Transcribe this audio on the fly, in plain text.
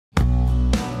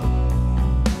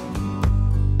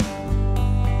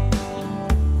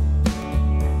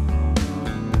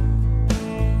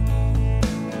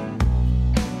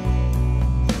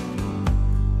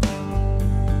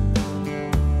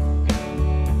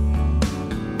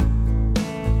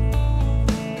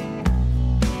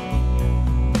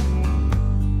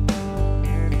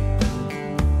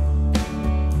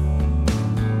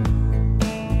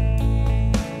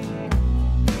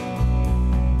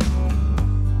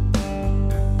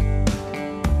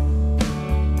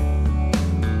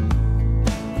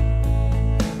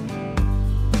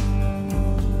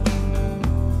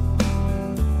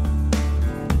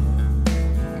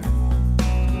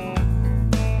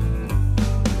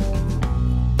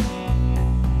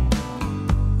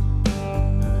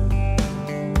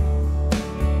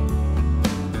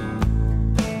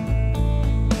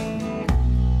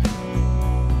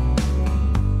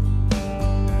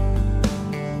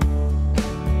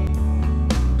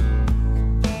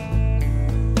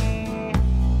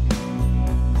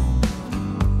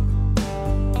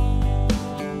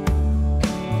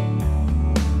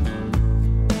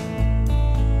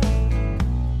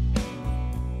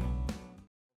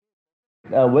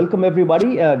Welcome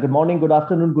everybody. Good morning, good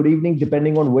afternoon, good evening,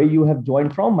 depending on where you have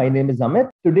joined from. My name is Amit.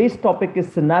 Today's topic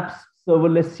is Synapse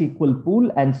Serverless SQL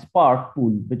Pool and Spark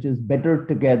Pool, which is better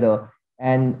together.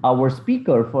 And our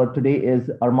speaker for today is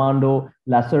Armando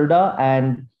Lacerda.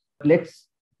 And let's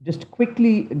just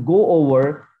quickly go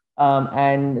over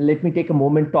and let me take a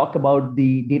moment talk about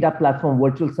the Data Platform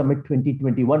Virtual Summit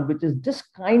 2021, which is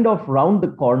just kind of round the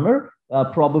corner,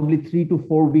 probably 3 to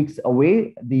 4 weeks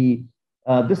away.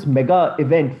 This mega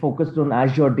event focused on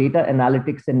Azure data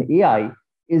analytics and AI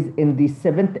is in the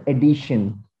 7th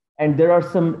edition. And there are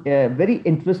some very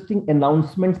interesting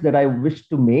announcements that I wish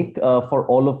to make for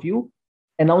all of you.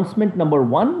 Announcement number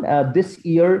one, this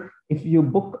year, if you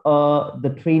book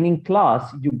the training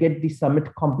class, you get the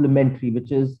summit complimentary,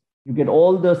 which is you get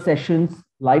all the sessions,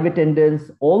 live attendance,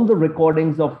 all the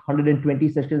recordings of 120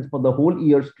 sessions for the whole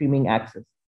year streaming access.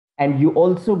 And you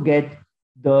also get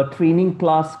the training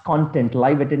class content,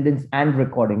 live attendance and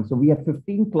recording. So we have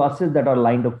 15 classes that are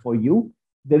lined up for you.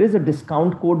 There is a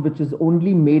discount code which is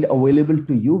only made available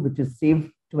to you, which is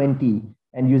SAVE20.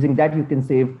 And using that, you can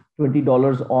save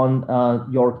 $20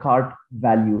 on your cart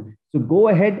value. So go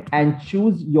ahead and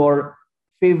choose your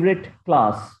favorite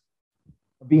class.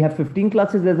 We have 15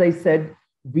 classes, as I said.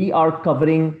 We are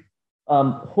covering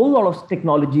a whole lot of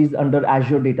technologies under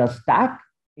Azure Data Stack,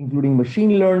 including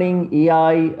machine learning,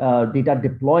 AI, data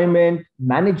deployment,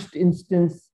 managed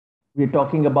instance. We're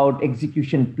talking about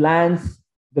execution plans.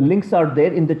 The links are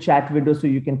there in the chat window, so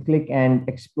you can click and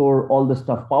explore all the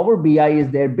stuff. Power BI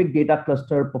is there, big data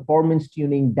cluster, performance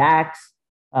tuning, DAX,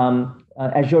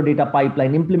 Azure data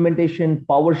pipeline implementation,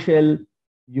 PowerShell.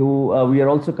 We are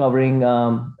also covering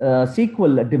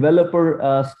SQL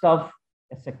developer stuff,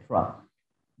 etc.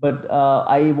 But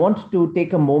I want to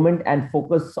take a moment and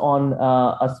focus on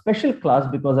a special class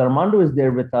because Armando is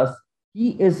there with us.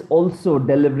 He is also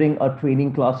delivering a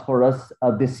training class for us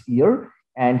this year.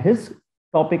 And his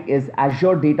topic is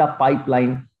Azure Data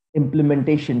Pipeline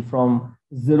Implementation from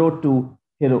Zero to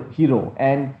Hero.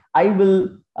 And I will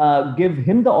give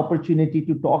him the opportunity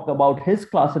to talk about his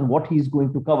class and what he's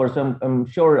going to cover. So I'm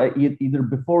sure either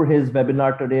before his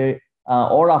webinar today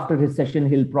or after his session,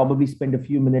 he'll probably spend a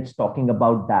few minutes talking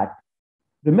about that.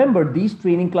 Remember, these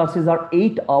training classes are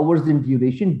 8 hours in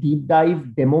duration, deep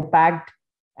dive, demo packed,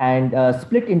 and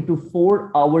split into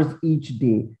 4 hours each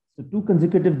day. So 2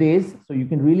 consecutive days, so you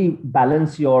can really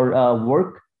balance your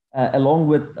work along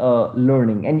with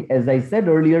learning. And as I said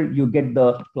earlier, you get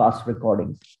the class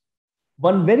recordings.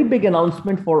 One very big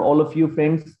announcement for all of you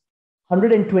friends,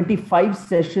 125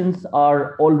 sessions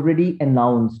are already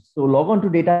announced. So log on to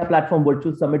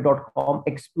dataplatformvirtualsummit.com,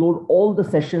 explore all the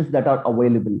sessions that are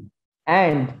available.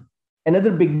 And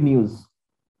another big news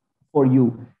for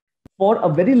you, for a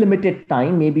very limited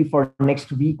time, maybe for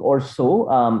next week or so,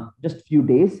 just few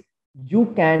days,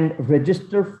 you can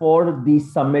register for the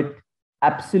summit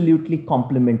absolutely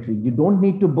complimentary. You don't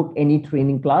need to book any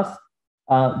training class.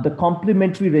 The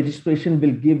complimentary registration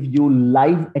will give you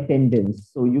live attendance.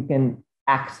 So you can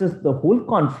access the whole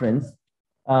conference,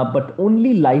 but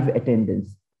only live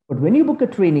attendance. But when you book a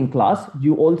training class,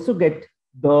 you also get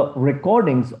the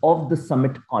recordings of the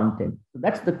summit content. So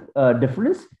that's the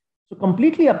difference. So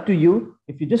completely up to you.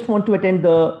 If you just want to attend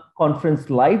the conference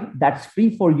live, that's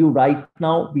free for you right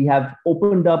now. We have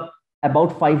opened up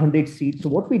about 500 seats. So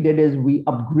what we did is we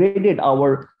upgraded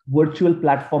our virtual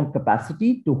platform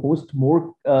capacity to host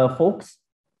more folks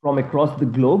from across the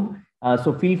globe.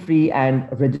 So feel free and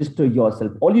register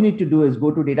yourself. All you need to do is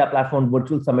go to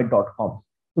dataplatformvirtualsummit.com.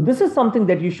 So this is something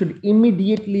that you should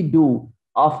immediately do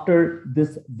after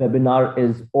this webinar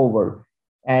is over.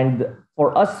 And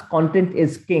for us, content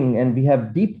is king, and we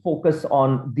have deep focus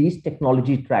on these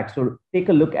technology tracks. So take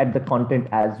a look at the content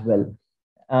as well.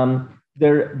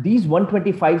 These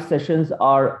 125 sessions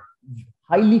are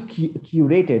highly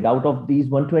curated. Out of these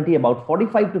 120, about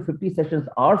 45 to 50 sessions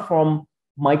are from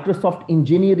Microsoft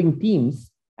engineering teams,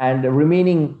 and the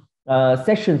remaining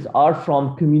sessions are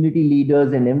from community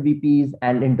leaders and MVPs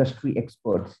and industry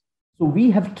experts. So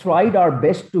we have tried our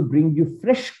best to bring you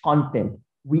fresh content.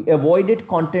 We avoided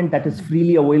content that is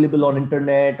freely available on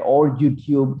internet or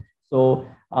YouTube. So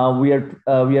we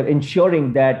are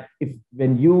ensuring that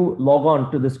when you log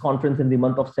on to this conference in the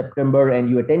month of September and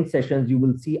you attend sessions, you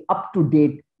will see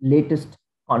up-to-date latest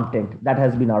content. That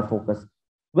has been our focus.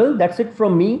 Well, that's it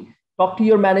from me. Talk to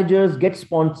your managers, get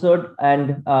sponsored,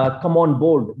 and come on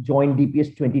board. Join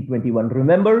DPS 2021.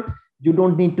 Remember, you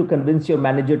don't need to convince your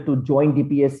manager to join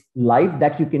DPS live.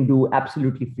 That you can do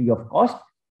absolutely free of cost.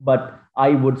 But I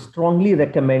would strongly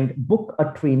recommend book a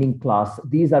training class.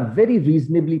 These are very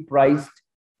reasonably priced,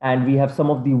 and we have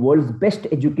some of the world's best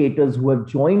educators who have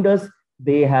joined us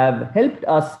They have helped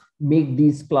us make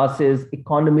these classes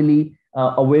economically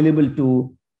available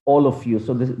to all of you.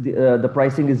 So the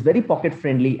pricing is very pocket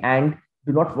friendly, and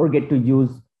do not forget to use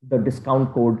the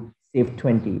discount code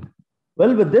SAVE20.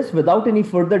 Well, with this, without any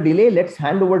further delay, let's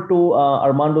hand over to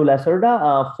Armando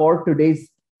Lacerda for today's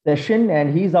session.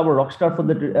 And he's our rock star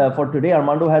for today.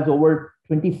 Armando has over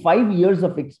 25 years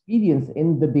of experience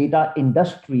in the data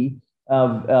industry,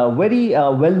 very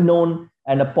well known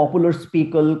and a popular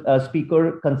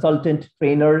speaker, consultant,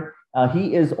 trainer.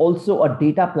 He is also a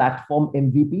data platform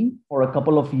MVP for a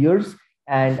couple of years,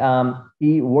 and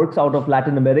he works out of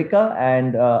Latin America.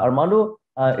 And Armando,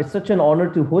 it's such an honor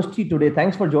to host you today.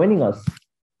 Thanks for joining us.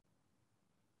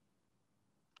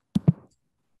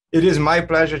 It is my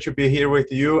pleasure to be here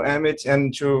with you, Amit,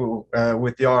 and to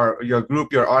with your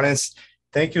group, your audience.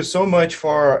 Thank you so much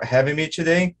for having me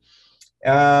today.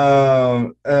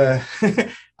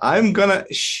 I'm gonna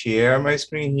share my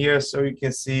screen here so you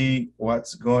can see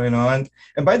what's going on.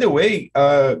 And by the way,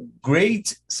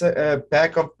 great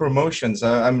pack of promotions.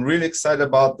 I'm really excited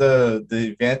about the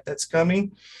event that's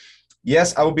coming.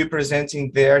 Yes, I will be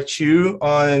presenting there too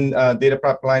on data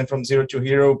pipeline from zero to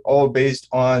hero, all based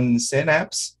on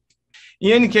Synapse.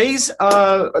 In any case,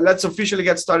 let's officially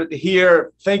get started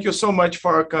here. Thank you so much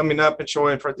for coming up and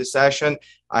showing for this session.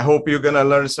 I hope you're gonna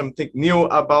learn something new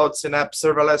about Synapse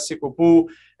Serverless SQL Pool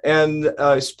and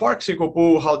Spark SQL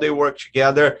Pool, how they work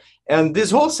together. And this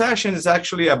whole session is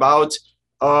actually about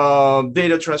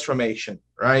data transformation,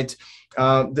 right?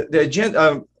 The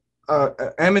agenda,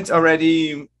 Amit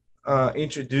already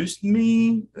introduced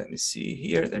me. Let me see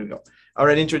here, there we go.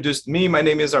 Already introduced me. My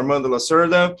name is Armando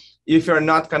Lacerda. If you're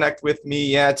not connected with me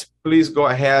yet, please go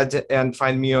ahead and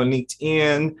find me on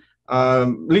LinkedIn.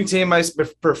 LinkedIn is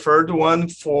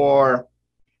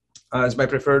my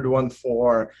preferred one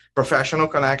for professional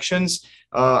connections.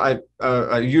 I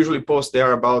usually post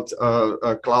there about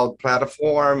a cloud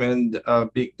platform and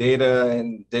big data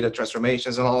and data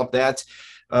transformations and all of that.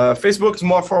 Facebook is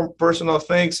more for personal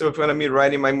things. So if you want to me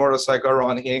riding my motorcycle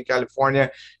around here in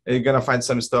California, you're going to find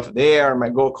some stuff there, my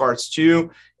go-karts too.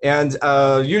 And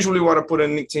usually what I put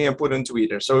on LinkedIn, I put on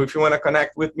Twitter. So if you want to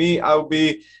connect with me, I'll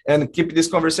be, and keep this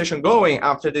conversation going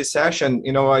after this session.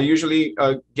 You know, I usually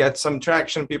get some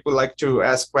traction. People like to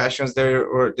ask questions there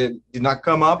or they did not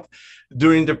come up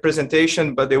during the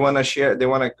presentation, but they want to share, they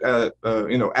want to,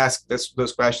 you know, ask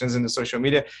those questions in the social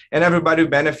media, and everybody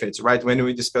benefits, right, when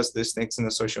we discuss these things in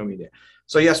the social media.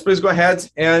 So yes, please go ahead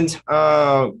and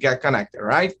get connected,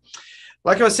 right?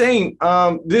 Like I was saying,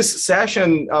 this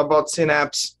session about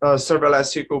Synapse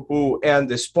Serverless SQL Pool and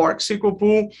the Spark SQL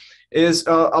Pool is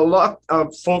a lot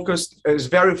focused, is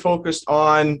very focused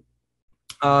on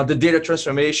the data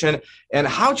transformation and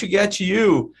how to get to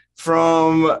you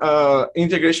from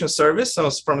integration service, so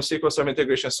from SQL Server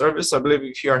integration service. I believe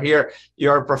if you are here,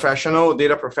 you're a professional,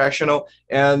 data professional,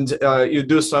 and you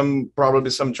do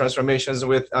probably some transformations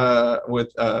with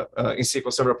in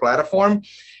SQL Server platform.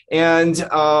 And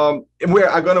we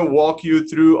are going to walk you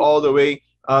through all the way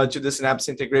to the Synapse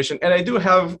integration. And I do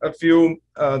have a few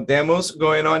demos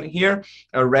going on here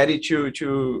ready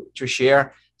to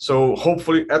share. So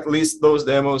hopefully at least those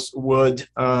demos will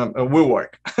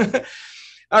work.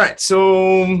 All right,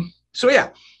 so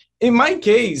yeah, in my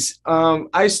case,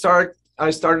 I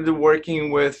started working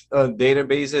with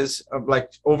databases like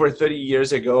over 30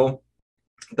 years ago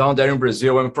down there in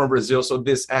Brazil. I'm from Brazil, so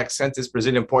this accent is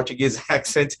Brazilian Portuguese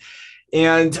accent.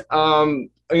 And,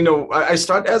 you know, I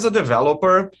started as a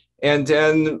developer, and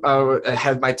then I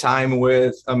had my time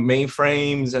with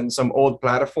mainframes and some old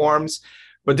platforms.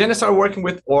 But then I started working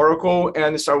with Oracle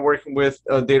and I started working with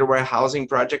data warehousing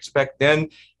projects back then.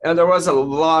 And there was a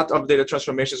lot of data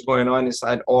transformations going on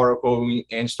inside Oracle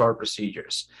and stored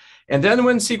procedures. And then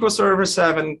when SQL Server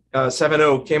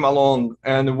 7.0 came along,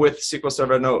 and with SQL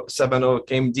Server 7.0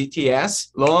 came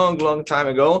DTS, long time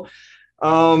ago,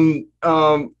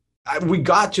 we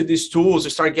got to these tools,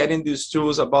 we started getting these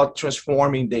tools about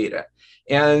transforming data.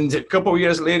 And a couple of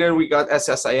years later, we got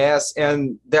SSIS,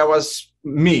 and that was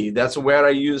me. That's where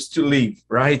I used to live,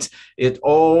 right? It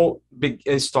all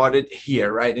started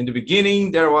here, right? In the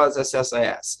beginning, there was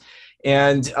SSIS.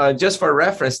 And just for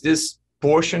reference, this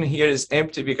portion here is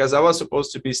empty because I was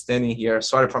supposed to be standing here.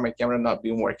 Sorry for my camera not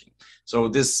being working. So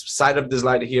this side of the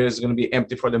slide here is going to be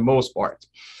empty for the most part.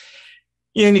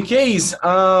 In any case,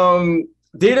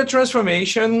 data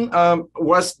transformation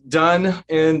was done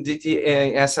in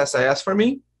SSIS for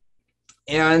me.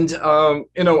 And,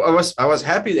 you know, I was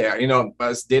happy there, you know,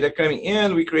 as data coming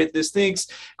in, we create these things.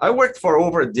 I worked for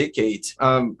over a decade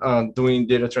doing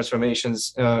data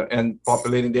transformations and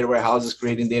populating data warehouses,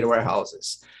 creating data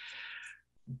warehouses.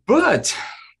 But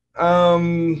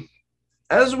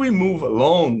as we move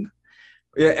along,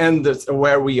 and that's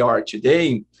where we are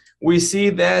today, we see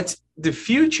that the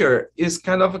future is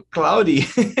kind of cloudy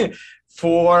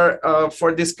for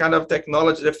this kind of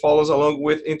technology that follows along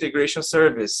with integration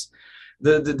service.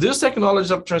 These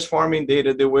technologies of transforming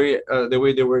data the way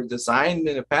they were designed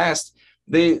in the past,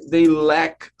 they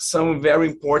lack some very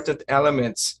important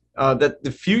elements that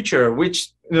the future,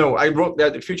 which I wrote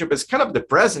that the future, but it's kind of the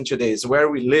present today, is where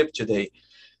we live today.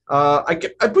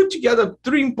 I put together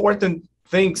three important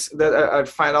things that I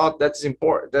find out that's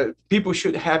important, that people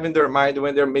should have in their mind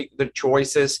when they're making their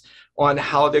choices on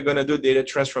how they're going to do data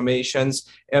transformations,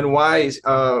 and why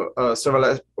I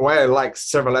like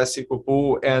serverless SQL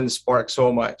Pool and Spark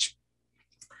so much.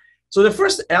 So the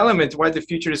first element why the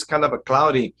future is kind of a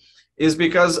cloudy is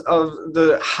because of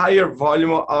the higher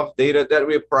volume of data that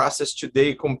we process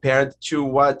today compared to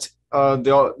what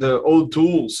the old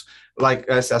tools like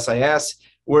SSIS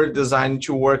were designed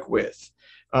to work with.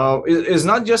 It's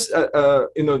not just a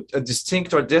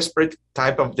distinct or disparate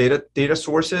type of data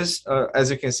sources. As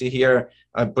you can see here,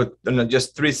 I put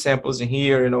just three samples in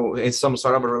here. It's some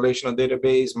sort of a relational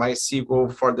database,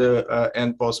 MySQL for the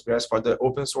and Postgres for the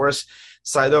open source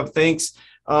side of things.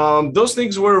 Those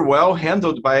things were well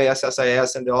handled by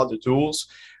SSIS and the other tools.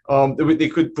 They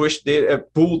could push data,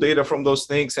 pull data from those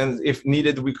things, and if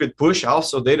needed, we could push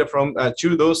also data from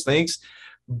to those things.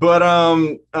 But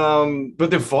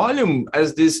the volume,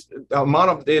 as this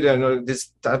amount of data, this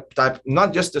type,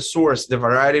 not just the source, the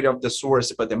variety of the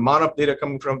source, but the amount of data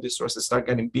coming from the sources start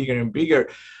getting bigger and bigger,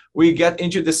 we get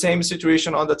into the same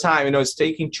situation all the time. It's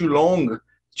taking too long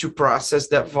to process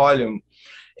that volume.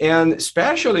 And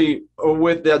especially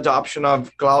with the adoption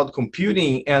of cloud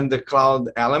computing and the cloud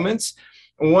elements,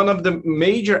 one of the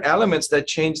major elements that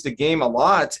changed the game a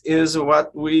lot is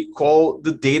what we call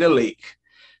the data lake.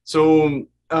 So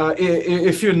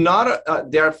if you're not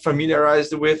there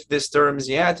familiarized with these terms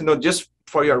yet, just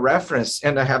for your reference,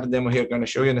 and I have them here, going to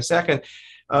show you in a second,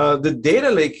 the data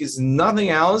lake is nothing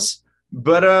else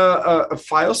but a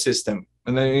file system.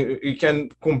 And then you can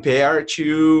compare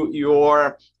to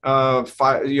your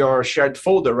shared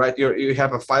folder, right? You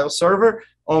have a file server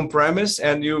on premise,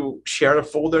 and you share a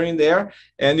folder in there,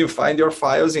 and you find your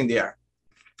files in there.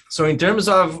 So in terms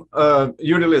of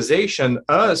utilization,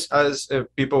 us as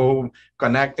people who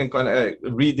connect and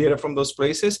read data from those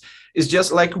places, is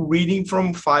just like reading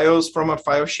from files from a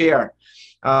file share.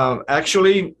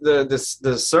 Actually,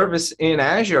 the service in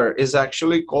Azure is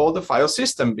actually called the file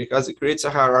system because it creates a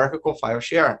hierarchical file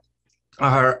share,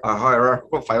 a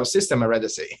hierarchical file system, I'd rather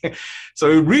say.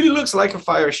 So it really looks like a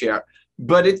file share,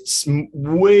 but it's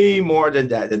way more than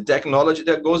that. The technology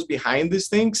that goes behind these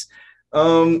things,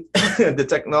 the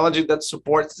technology that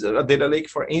supports a data lake,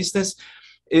 for instance,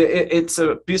 it's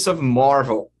a piece of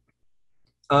marvel.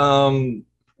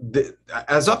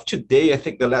 As of today, I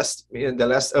think the last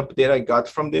update I got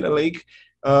from data lake,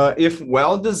 if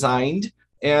well designed,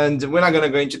 and we're not going to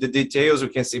go into the details, we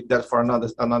can save that for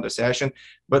another session.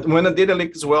 But when a data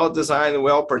lake is well designed,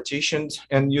 well partitioned,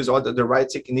 and use all the right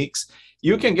techniques,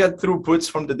 you can get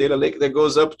throughputs from the data lake that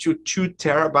goes up to 2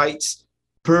 terabytes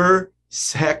per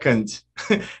second.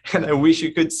 And I wish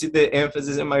you could see the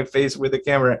emphasis in my face with the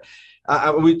camera.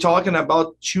 We're talking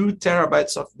about 2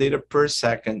 terabytes of data per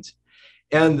second.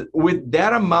 And with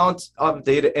that amount of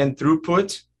data and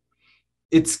throughput,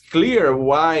 it's clear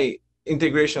why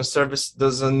integration service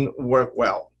doesn't work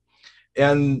well.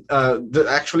 And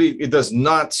actually, it does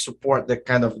not support that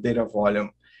kind of data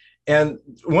volume. And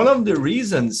one of the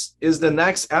reasons is the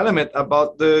next element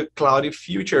about the cloudy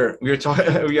future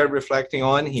we are reflecting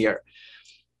on here.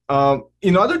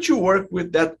 In order to work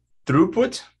with that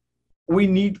throughput, we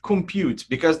need compute,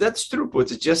 because that's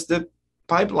throughput. It's just the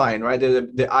pipeline, right?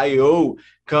 The I/O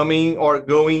coming or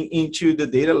going into the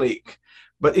data lake.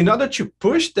 But in order to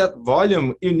push that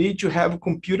volume, you need to have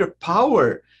computer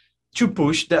power to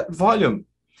push that volume.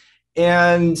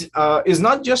 And it's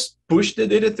not just push the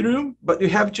data through, but you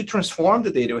have to transform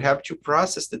the data. You have to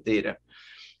process the data.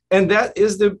 And that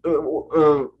is the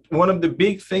one of the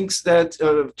big things that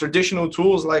traditional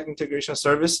tools like integration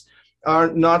service are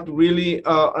not really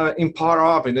in part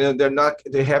of, and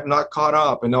they have not caught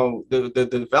up. The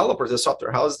developers, the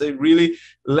software house, they really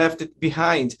left it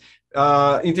behind.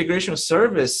 Integration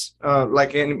service,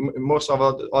 like in most of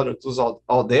the other tools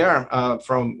out there,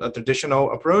 from a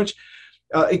traditional approach,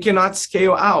 it cannot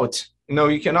scale out.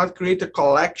 You cannot create a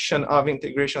collection of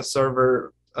integration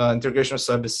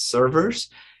service servers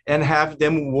and have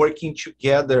them working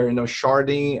together,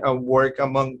 sharding work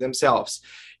among themselves.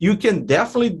 You can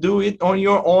definitely do it on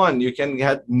your own. You can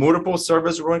have multiple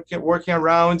servers working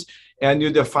around, and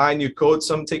you define, you code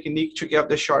some technique to get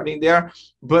the sharding there,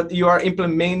 but you are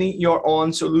implementing your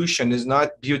own solution. It's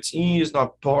not built in, it's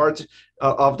not part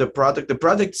of the product. The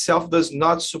product itself does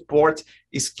not support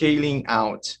scaling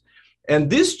out. And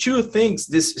these two things,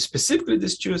 specifically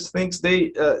these two things,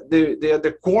 they are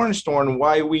the cornerstone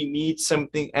why we need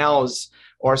something else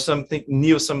or something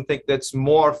new, something that's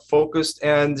more focused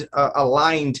and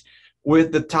aligned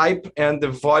with the type and the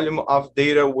volume of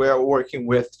data we're working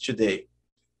with today.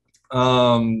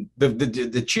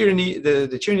 The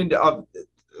tyranny of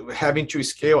having to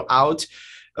scale out,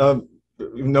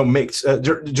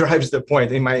 drives the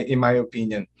point in my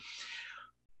opinion.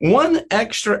 One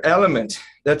extra element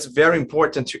that's very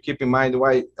important to keep in mind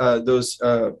why those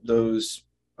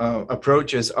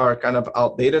approaches are kind of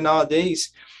outdated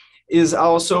nowadays is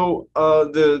also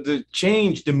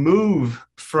the move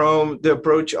from the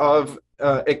approach of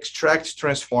extract,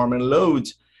 transform, and load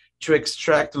to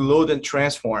extract, load, and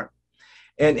transform.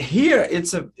 And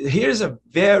here's a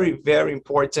very, very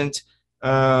important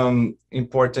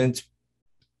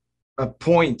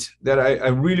point that I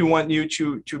really want you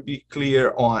to be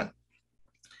clear on.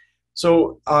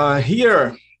 So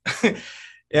here,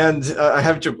 and I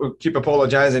have to keep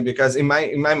apologizing because in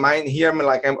my mind here,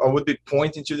 I would be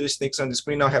pointing to these things on the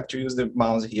screen. I'll have to use the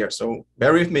mouse here. So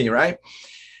bear with me, right?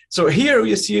 So here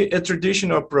you see a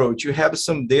traditional approach. You have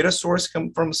some data source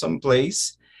come from some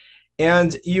place,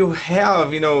 and you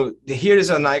have, here is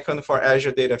an icon for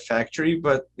Azure Data Factory,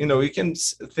 but you can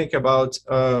think about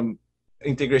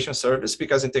integration service,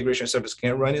 because integration service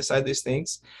can run inside these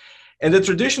things. And the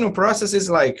traditional process is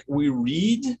like we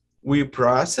read, we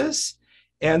process,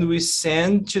 and we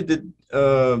send to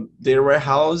the data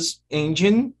warehouse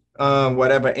engine,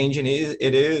 whatever engine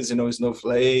it is,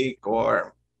 Snowflake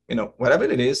or whatever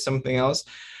it is, something else,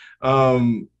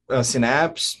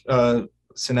 Synapse,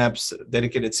 Synapse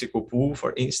dedicated SQL pool,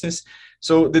 for instance.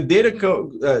 So the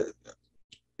data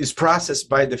is processed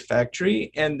by the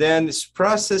factory, and then it's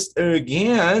processed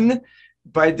again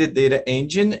by the data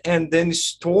engine, and then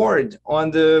stored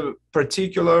on the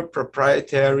particular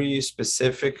proprietary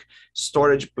specific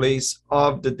storage place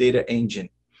of the data engine.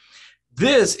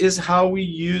 This is how we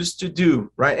used to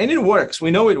do, right? And it works.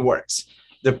 We know it works.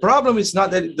 The problem is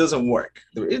not that it doesn't work.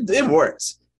 It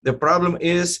works. The problem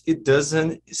is it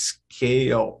doesn't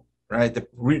scale, right? The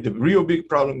real big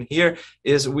problem here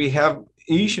is we have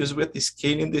issues with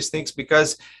scaling these things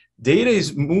because data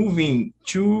is moving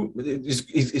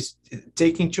is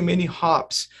taking too many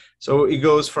hops. So it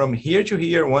goes from here to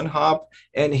here, one hop,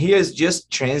 and here is just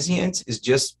transient, is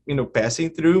just passing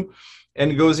through,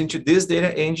 and goes into this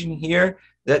data engine here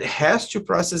that has to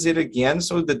process it again,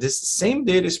 so that this same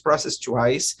data is processed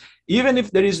twice, even if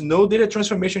there is no data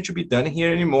transformation to be done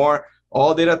here anymore.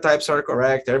 All data types are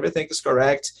correct, everything is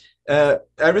correct,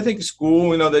 everything is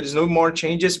cool, there is no more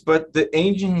changes, but the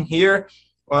engine here,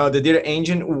 the data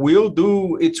engine will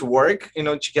do its work,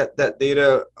 to get that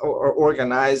data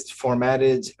organized,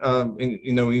 formatted,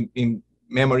 in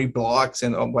memory blocks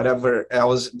and whatever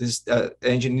else this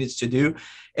engine needs to do,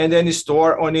 and then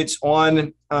store on its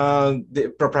own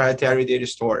the proprietary data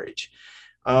storage.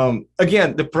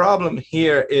 Again, the problem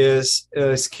here is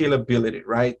scalability,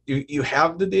 right? You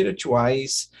have the data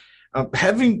twice.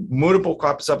 Having multiple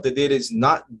copies of the data is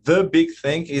not the big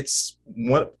thing. It's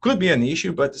what could be an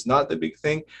issue, but it's not the big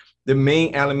thing. The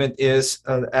main element is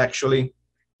actually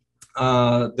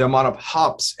the amount of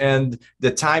hops and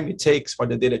the time it takes for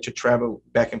the data to travel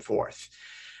back and forth.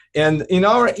 And in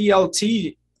our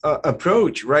ELT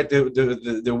approach, right,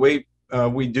 the way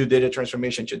we do data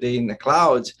transformation today in the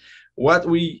cloud, what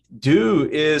we do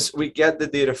is we get the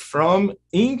data from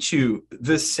into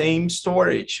the same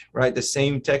storage, right? The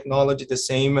same technology, the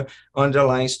same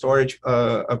underlying storage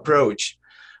approach,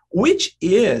 which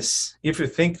is, if you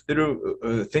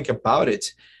think about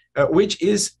it, which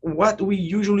is what we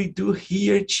usually do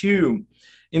here too.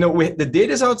 The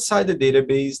data is outside the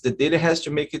database, the data has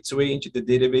to make its way into the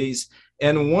database.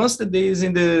 And once the data is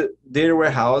in the data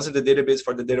warehouse, in the database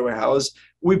for the data warehouse,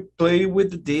 we play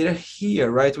with the data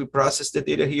here, right? We process the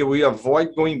data here. We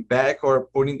avoid going back or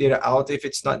putting data out if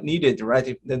it's not needed, right?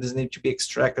 If that doesn't need to be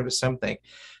extracted or something.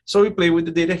 So we play with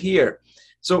the data here.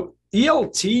 So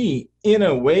ELT, in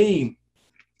a way,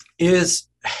 is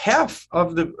half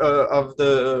of the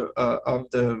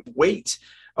weight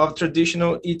of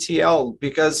traditional ETL,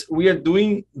 because we are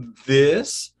doing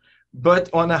this, but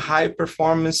on a high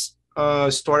performance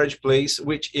storage place,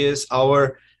 which is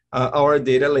our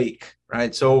data lake,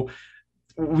 right? So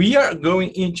we are going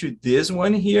into this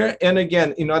one here, and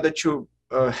again, in order to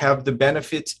have the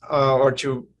benefit or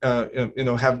to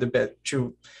have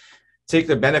to take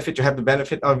the benefit, to have the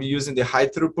benefit of using the high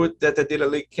throughput that the data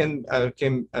lake can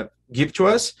give to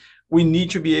us, we need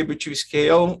to be able to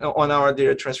scale on our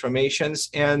data transformations.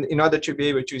 And in order to be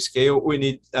able to scale, we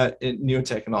need new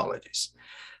technologies.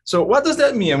 So what does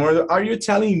that mean? Are you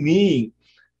telling me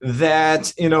that,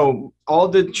 you know, all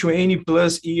the 20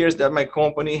 plus years that my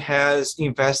company has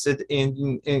invested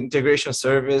in integration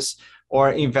service or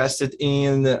invested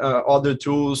in other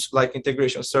tools like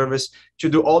integration service to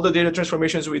do all the data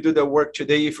transformations we do that work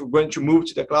today, if we're going to move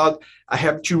to the cloud, I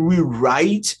have to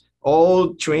rewrite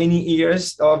all 20 years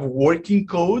of working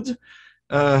code?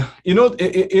 You know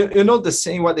the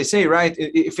saying, what they say, right?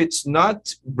 If it's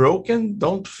not broken,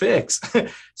 don't fix.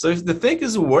 So if the thing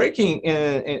is working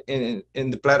in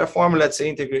the platform, let's say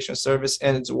integration service,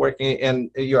 and it's working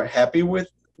and you're happy with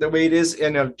the way it is,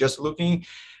 and you're just looking,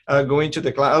 going to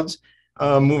the clouds,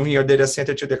 moving your data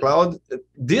center to the cloud,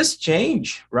 this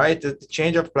change, right? The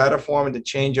change of platform, the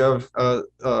change of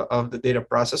the data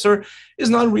processor is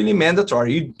not really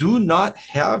mandatory. You do not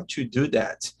have to do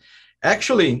that.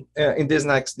 Actually, in this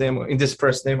next demo, in this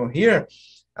first demo here,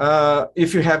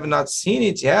 if you have not seen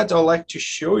it yet, I'd like to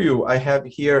show you. I have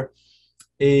here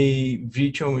a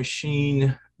virtual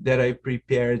machine that I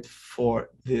prepared for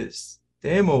this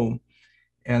demo.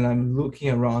 And I'm looking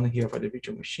around here for the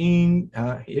virtual machine.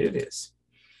 Here it is.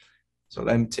 So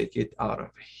let me take it out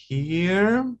of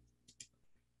here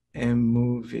and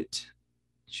move it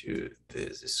to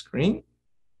this screen.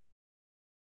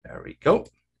 There we go.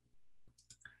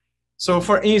 So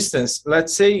for instance,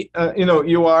 let's say, you know,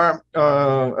 you are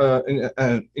in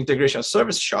an integration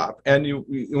service shop, and you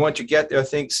want to get your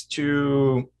things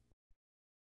to,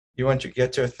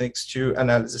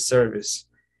 analysis service.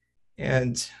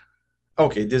 And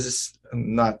okay, this is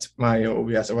not my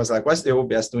OBS. I was like, what's the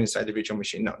OBS doing inside the virtual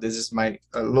machine? No, this is my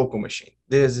local machine.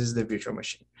 This is the virtual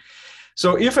machine.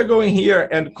 So if I go in here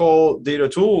and call data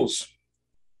tools,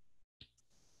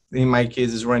 in my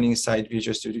case is running inside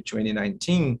Visual Studio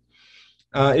 2019.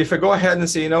 If I go ahead and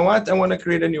say, you know what, I want to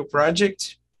create a new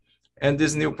project, and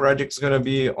this new project is going to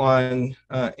be on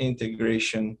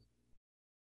integration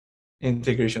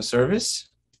service.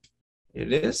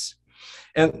 It is.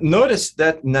 And notice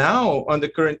that now on the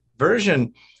current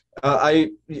version,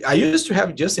 I used to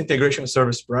have just integration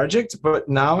service project, but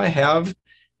now I have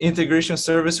integration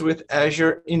service with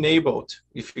Azure enabled,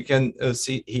 if you can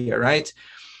see here, right?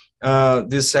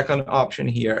 This second option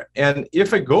here. And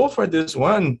if I go for this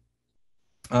one,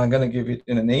 I'm going to give it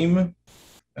in a name,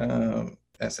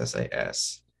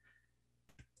 SSIS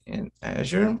in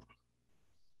Azure.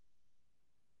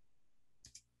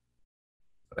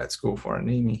 Let's go for a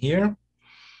name here.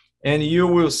 And you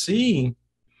will see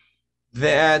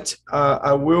that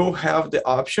I will have the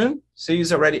option. See,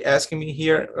 he's already asking me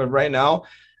here right now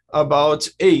about,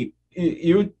 hey,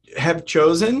 you have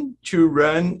chosen to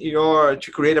run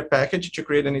to create a package, to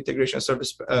create an integration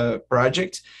service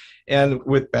project, and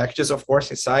with packages, of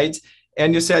course, inside.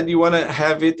 And you said you want to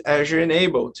have it Azure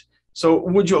enabled. So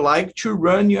would you like to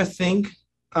run your thing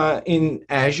in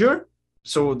Azure?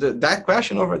 So that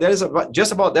question over there is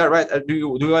just about that, right? Do you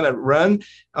want to run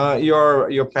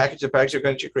your package, the package you're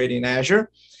going to create in Azure?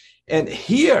 And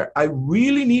here, I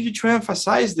really needed to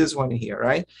emphasize this one here,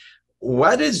 right?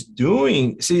 What it's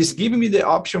doing, see, it's giving me the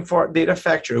option for Data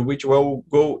Factory, which will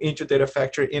go into Data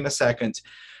Factory in a second.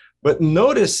 But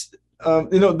notice,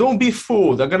 you know, don't be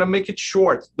fooled. I'm going to make it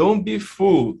short. Don't be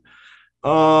fooled.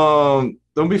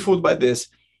 Don't be fooled by this.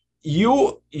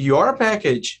 Your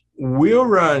package will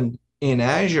run in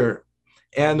Azure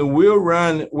and will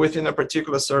run within a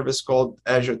particular service called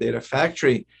Azure Data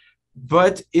Factory,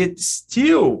 but it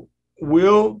still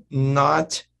will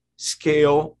not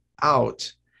scale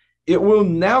out. It will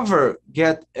never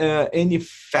get any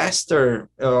faster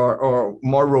or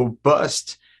more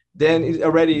robust than it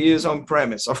already is on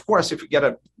premise. Of course, if you get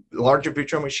a larger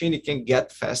virtual machine, it can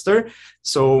get faster.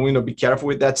 So, you know, be careful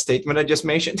with that statement I just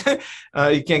mentioned.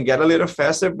 It can get a little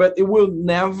faster, but it will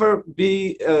never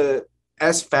be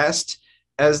as fast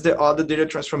as the other data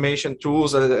transformation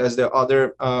tools, as the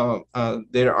other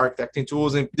data architecting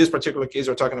tools. In this particular case,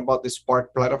 we're talking about the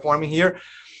Spark platform here,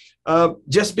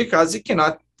 just because it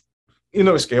cannot, you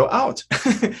know, scale out.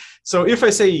 So if I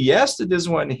say yes to this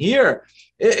one here,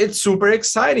 it's super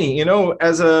exciting, you know,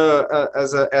 as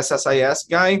a SSIS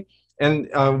guy, and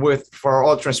for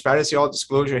all transparency, all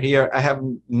disclosure here, I have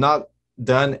not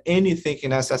done anything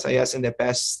in SSIS in the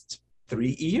past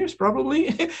 3 years,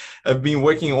 probably. I've been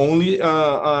working only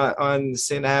on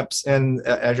Synapse and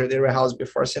Azure Data Warehouse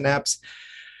before Synapse.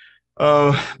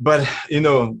 But, you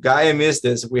know, Guy, I missed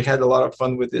this. We had a lot of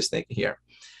fun with this thing here.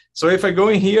 So if I go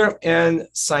in here and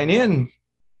sign in,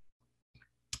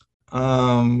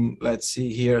 Let's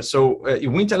see here. So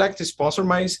Wintellect is sponsored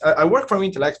my, I work for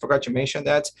Wintellect, forgot to mention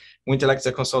that. Wintellect is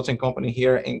a consulting company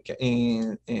here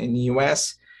in the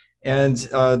US, and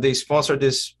they sponsor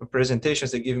these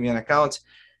presentations. They give me an account.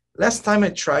 Last time I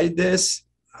tried this,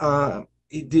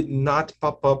 it did not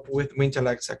pop up with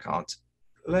Wintellect's account.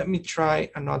 Let me try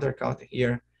another account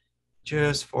here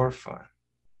just for fun.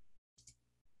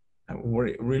 I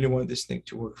really want this thing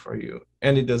to work for you.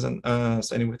 And it doesn't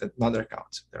sign in with another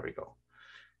account. There we go.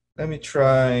 Let me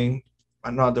try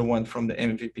another one from the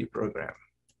MVP program.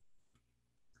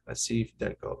 Let's see if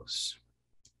that goes.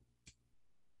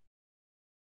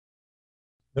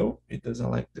 No, it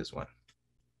doesn't like this one.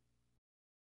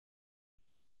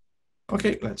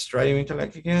 Okay, let's try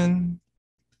Intellect again.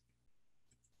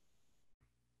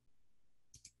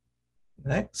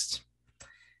 Next.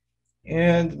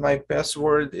 And my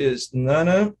password is none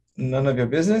of your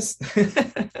business.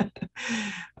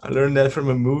 I learned that from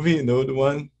a movie, an old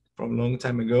one from a long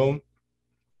time ago.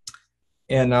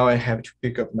 And now I have to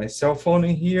pick up my cell phone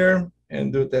in here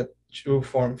and do that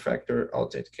two-form factor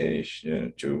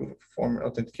authentication,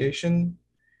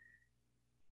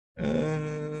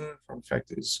 form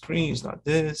factor screen is not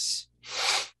this.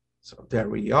 So there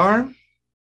we are.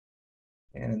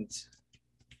 And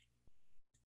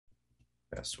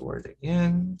password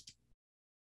again.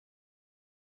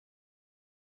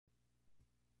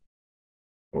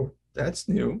 Oh, that's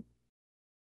new.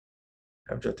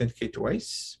 Have to authenticate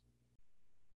twice.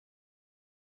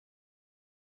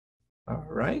 All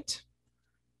right.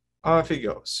 Off he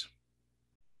goes.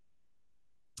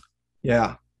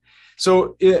 Yeah.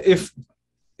 So if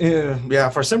yeah,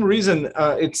 for some reason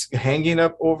it's hanging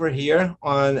up over here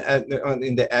on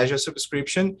in the Azure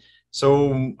subscription.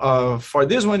 So for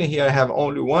this one here, I have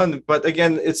only one. But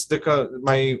again, it's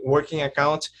my working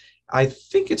account. I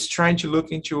think it's trying to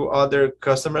look into other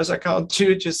customers' account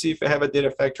too to see if I have a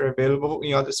data factory available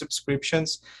in other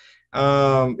subscriptions.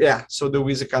 Yeah, so the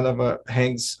wizard kind of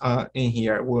hangs in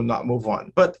here, will not move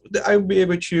on. But I'll be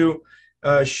able to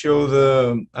show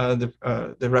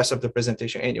the rest of the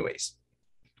presentation anyways.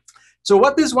 So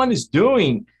what this one is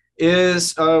doing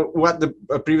is what the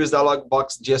previous dialog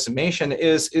box just mentioned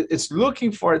is it's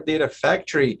looking for a data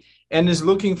factory and is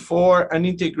looking for an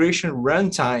integration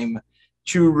runtime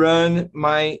to run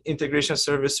my integration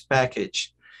service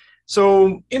package.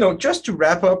 So, just to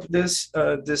wrap up this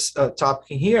topic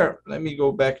here, let me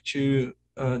go back to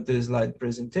the slide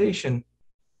presentation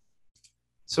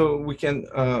so we can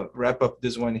wrap up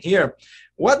this one here.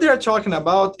 What they're talking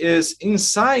about is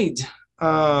inside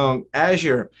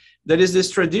Azure, there is this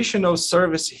traditional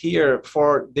service here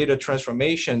for data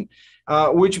transformation,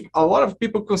 which a lot of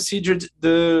people considered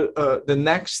the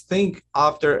next thing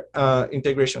after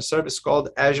integration service called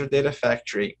Azure Data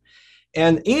Factory.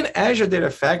 And in Azure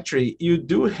Data Factory, you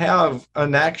do have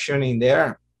an action in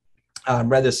there,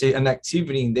 rather say an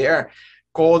activity in there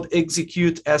called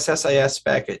execute SSIS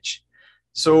package.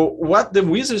 So what the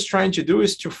wizard is trying to do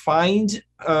is to find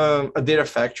a data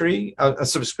factory, a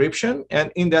subscription,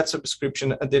 and in that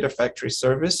subscription, a data factory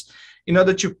service, in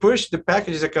order to push the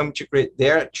packages that come to create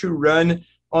there to run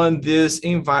on this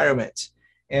environment.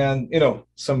 And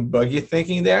some buggy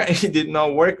thinking there, it did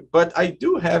not work, but I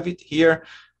do have it here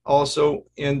also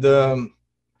in the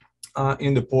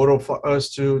portal for us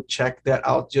to check that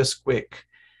out just quick.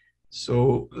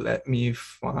 So let me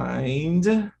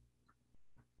find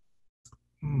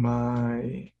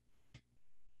my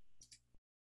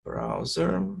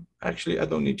browser. Actually, I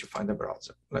don't need to find the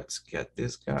browser. Let's get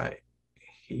this guy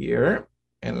here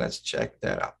and let's check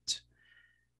that out.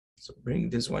 So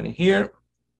bring this one in here.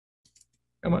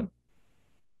 Come on.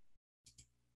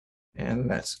 And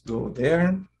let's go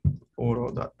there,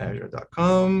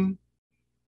 portal.azure.com.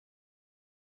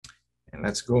 And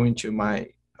let's go into my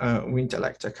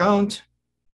Wintellect account.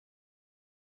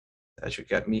 That should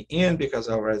get me in because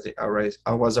I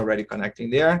was already connecting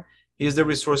there. Here's the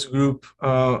resource group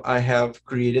I have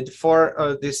created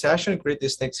for this session, create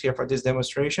these things here for these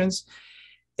demonstrations.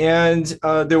 And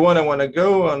the one I want to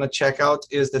go on to check out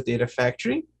is the data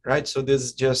factory, right? So this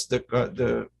is just through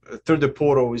the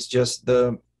portal is just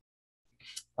the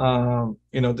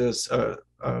this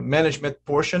management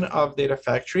portion of data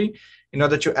factory. In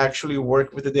order to actually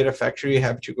work with the data factory, you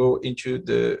have to go into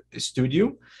the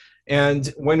studio.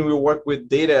 And when we work with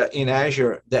data in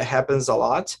Azure, that happens a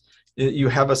lot. You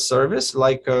have a service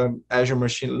like Azure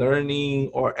Machine Learning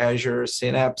or Azure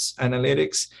Synapse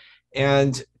Analytics.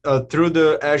 And through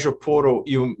the Azure portal,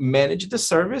 you manage the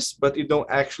service, but you don't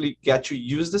actually get to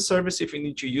use the service. If you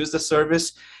need to use the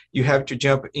service, you have to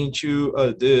jump into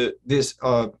this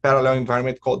parallel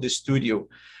environment called the studio.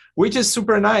 which is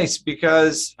super nice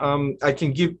because I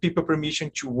can give people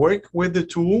permission to work with the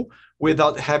tool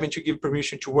without having to give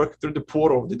permission to work through the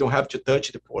portal. They don't have to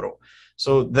touch the portal.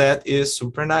 So that is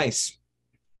super nice.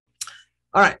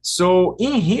 All right, so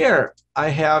in here, I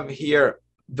have here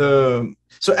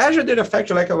so Azure Data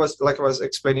Factory, like I was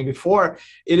explaining before,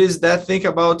 it is that think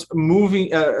about moving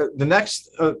the next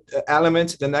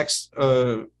element, the next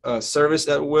service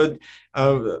that would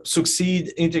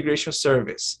succeed integration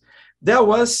service. That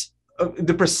was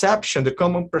the perception, the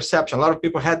common perception. A lot of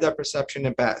people had that perception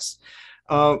in the past.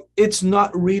 It's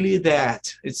not really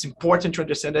that. It's important to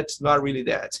understand that it's not really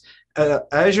that.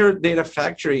 Azure Data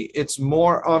Factory, it's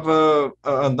more of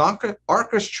an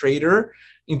orchestrator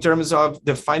in terms of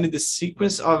defining the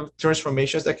sequence of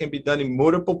transformations that can be done in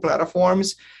multiple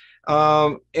platforms.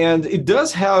 And it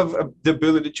does have the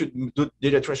ability to do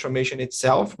data transformation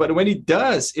itself, but when it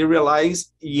does, it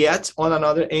relies yet on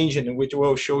another engine, which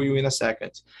we'll show you in a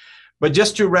second. But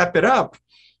just to wrap it up,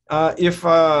 if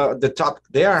the topic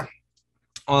there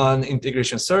on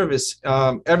integration service,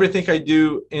 everything I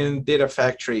do in Data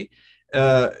Factory,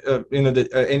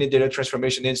 any data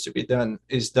transformation needs to be done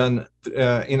is done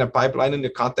in a pipeline, in the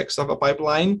context of a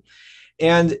pipeline.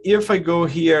 And if I go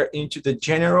here into the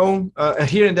general,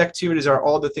 here in the activities are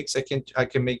all the things I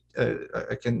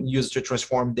can use to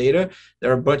transform data.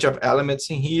 There are a bunch of elements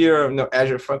in here.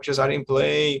 Azure functions are in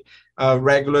play,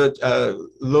 regular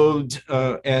load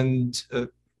and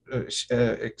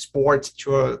export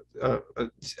to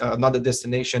another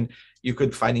destination you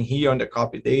could find in here on the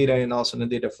copy data and also in the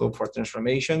data flow for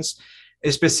transformations.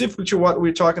 And specifically to what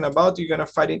we're talking about, you're going to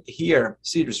find it here,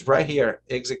 series right here,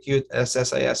 execute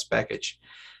SSIS package.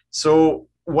 So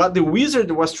what the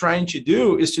wizard was trying to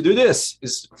do is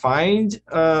is find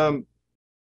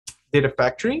Data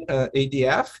Factory,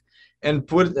 ADF, and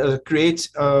create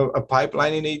a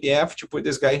pipeline in ADF to put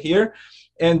this guy here.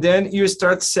 And then you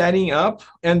start setting up,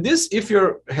 and this, if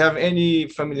you have any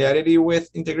familiarity with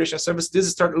integration service,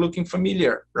 this start looking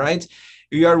familiar, right?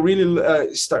 You are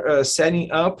really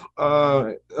setting up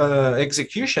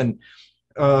execution,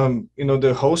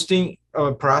 the hosting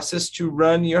process to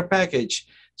run your package.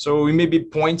 So we may be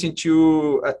pointing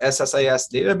to a SSIS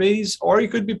database, or you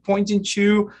could be pointing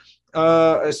to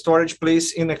a storage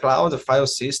place in the cloud, a file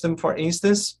system, for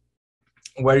instance,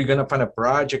 where you're going to find a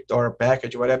project or a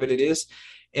package, whatever it is.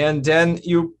 And then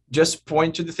you just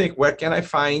point to the thing, where can I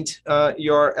find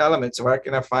your elements? Where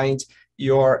can I find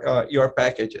your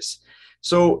packages?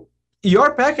 So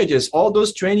your packages, all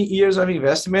those 20 years of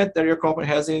investment that your company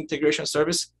has in integration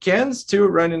service, can still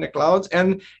run in the cloud,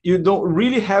 and you don't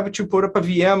really have to put up a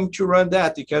VM to run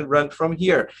that. You can run from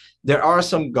here. There are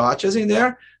some gotchas in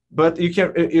there, but you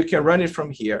can run it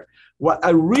from here. What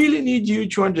I really need you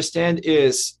to understand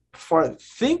is, for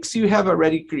things you have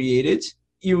already created,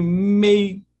 you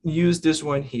may use this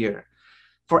one here.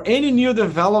 For any new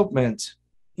development,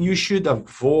 you should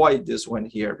avoid this one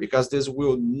here, because this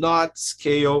will not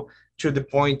scale to the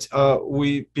point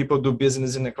people do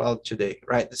business in the cloud today,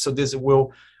 right? So this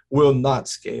will not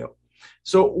scale.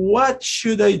 So what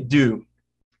should I do?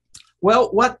 Well,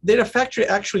 what Data Factory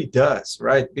actually does,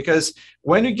 right? Because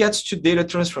when it gets to data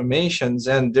transformations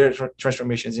and data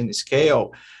transformations in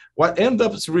scale, what ends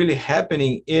up really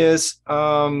happening is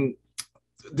cutting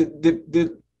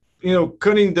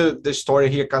the story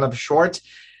here kind of short,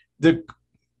 the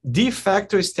de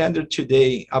facto standard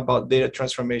today about data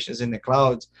transformations in the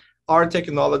cloud are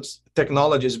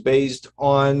technologies based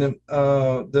on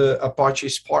the Apache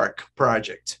Spark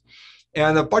project.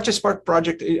 And the Apache Spark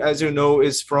project, as you know,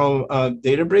 is from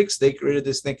Databricks. They created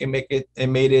this thing and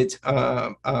made it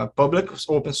public,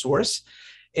 open source.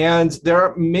 And there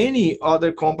are many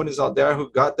other companies out there who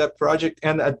got that project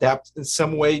and adapt in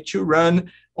some way to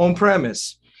run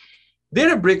on-premise.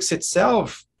 Databricks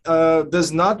itself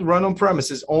does not run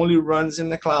on-premises, only runs in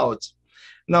the cloud.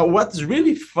 Now, what's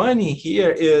really funny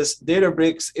here is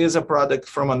Databricks is a product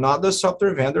from another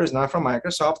software vendor. It's not from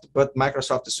Microsoft, but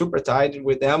Microsoft is super tied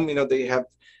with them. They have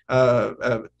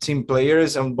team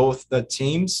players on both the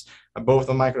teams, both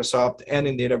on Microsoft and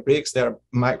in Databricks. There are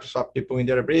Microsoft people in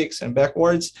Databricks and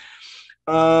backwards.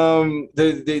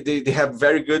 They have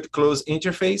very good close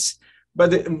interface.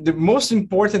 But the most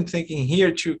important thing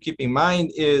here to keep in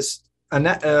mind is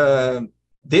Data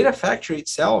Factory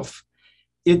itself.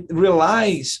 It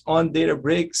relies on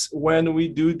Databricks when we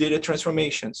do data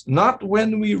transformations, not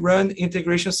when we run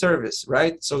integration service,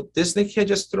 right? So this thing here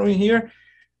just thrown in here,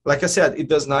 like I said, it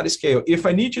does not scale. If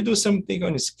I need to do something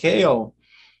on scale,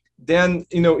 then,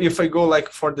 if I go like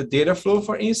for the data flow,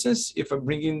 for instance, if I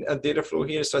bring in a data flow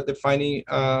here, start defining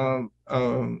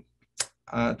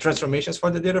transformations for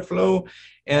the data flow,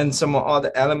 and some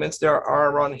other elements there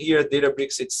are around here.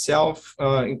 Databricks itself,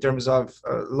 in terms of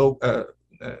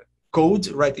code,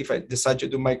 right? If I decide to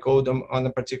do my code on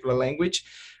a particular language,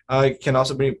 I can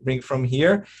also bring from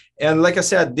here. And like I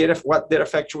said, what Data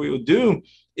Factory will do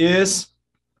is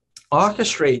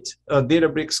orchestrate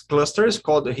Databricks clusters,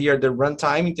 called here the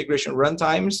runtime, integration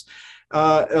runtimes,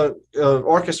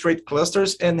 orchestrate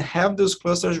clusters and have those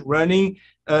clusters running,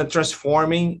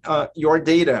 transforming your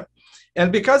data. And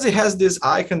because it has these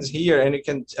icons here, and it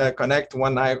can connect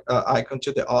one icon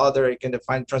to the other, it can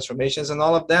define transformations and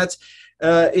all of that,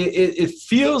 it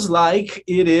feels like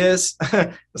it is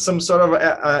some sort of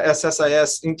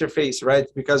SSIS interface, right?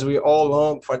 Because we all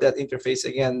long for that interface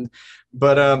again,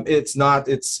 but it's not.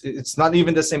 It's not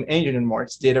even the same engine anymore.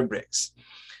 It's Databricks.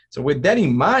 So with that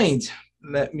in mind,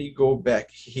 let me go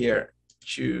back here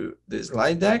to the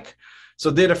slide deck.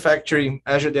 So Data Factory,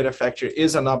 Azure Data Factory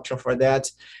is an option for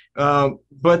that.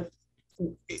 But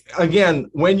again,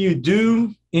 when you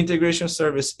do integration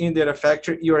service in Data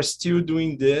Factory, you are still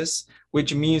doing this,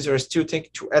 which means you're still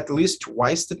taking at least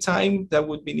twice the time that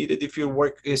would be needed if your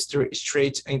work is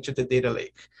straight into the data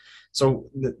lake. So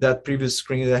that previous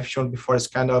screen that I've shown before is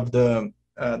kind of the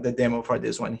demo for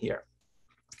this one here.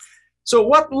 So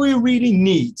what we really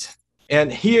need,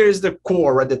 and here's the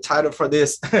core, right, the title for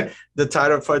this, the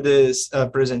title for this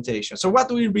presentation. So what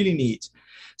do we really need?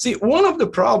 See, one of the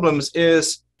problems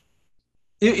is,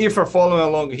 if you're following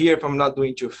along here, if I'm not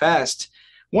doing too fast,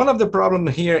 one of the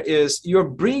problems here is you're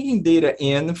bringing data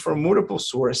in from multiple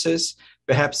sources,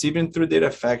 perhaps even through Data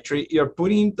Factory, you're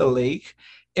putting in the lake,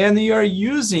 and you're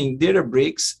using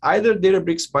Databricks, either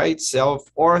Databricks by itself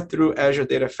or through Azure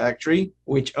Data Factory,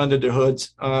 which under the hood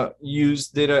use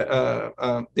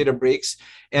Databricks,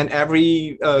 and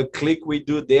every click we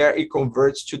do there, it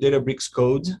converts to Databricks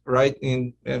code, right?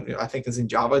 I think it's in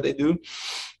Java they do.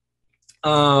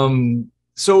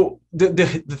 So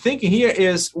the thinking here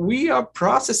is we are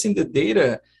processing the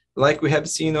data like we have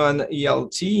seen on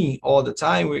ELT all the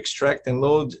time. We extract and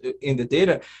load in the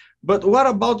data. But what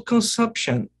about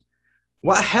consumption?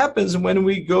 What happens when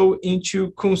we go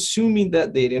into consuming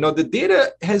that data? You know, the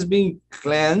data has been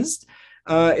cleansed.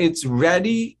 It's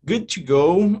ready, good to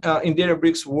go. In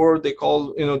Databricks world, they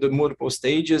call, you know, the multiple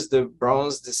stages, the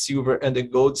bronze, the silver, and the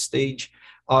gold stage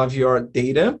of your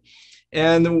data.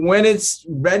 And when it's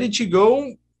ready to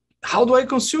go, how do I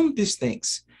consume these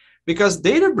things? Because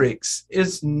Databricks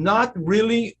is not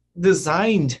really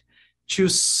designed to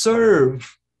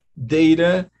serve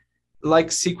data like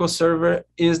SQL Server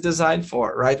is designed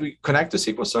for, right? We connect to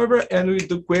SQL Server and we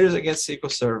do queries against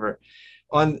SQL Server.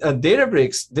 On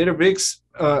Databricks,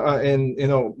 and you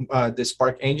know the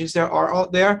Spark engines that are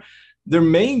out there, their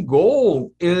main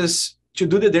goal is to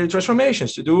do the data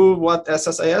transformations, to do what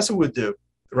SSIS would do,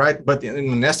 right? But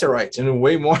in nested and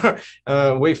way more,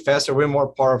 way faster, way more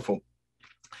powerful.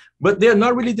 But they're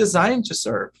not really designed to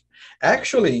serve.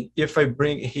 Actually, if I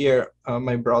bring here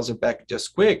my browser back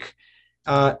just quick,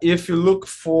 if you look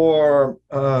for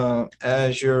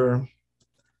Azure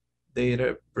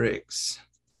Databricks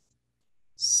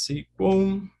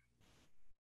SQL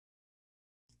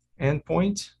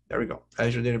endpoint, there we go,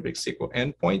 Azure Databricks SQL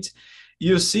endpoint,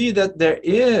 you see that there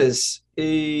is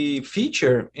a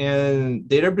feature in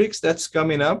Databricks that's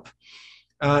coming up.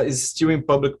 Is still in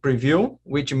public preview,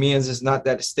 which means it's not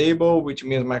that stable, which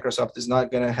means Microsoft is not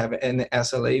going to have an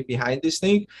SLA behind this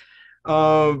thing.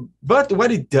 But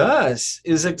what it does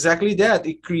is exactly that.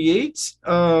 It creates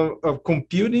a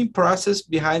computing process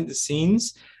behind the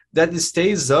scenes that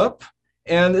stays up,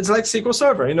 and it's like SQL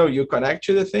Server. You know, you connect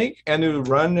to the thing and you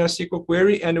run a SQL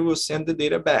query and it will send the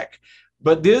data back.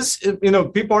 But this, you know,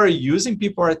 people are using,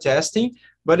 people are testing,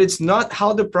 but it's not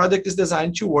how the product is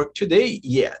designed to work today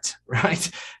yet,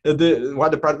 right? What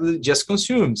the product just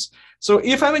consumes. So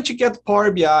if I want to get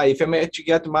Power BI, if I want to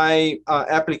get my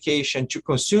application to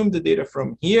consume the data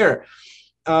from here,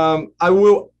 I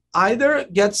will either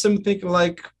get something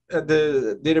like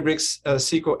the Databricks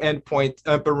SQL endpoint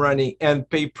up and running and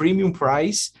pay premium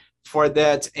price for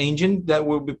that engine that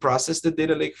will be process the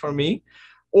data lake for me,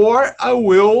 or I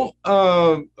will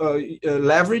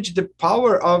leverage the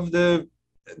power of the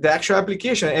actual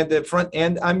application and the front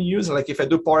end I'm using. Like if I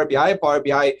do Power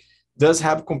BI does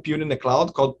have compute in the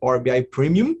cloud called Power BI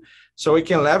Premium. So we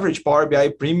can leverage Power BI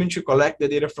Premium to collect the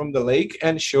data from the lake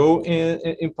and show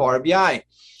in Power BI.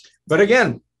 But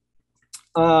again,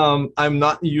 I'm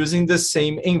not using the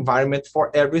same environment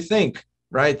for everything,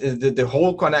 right? The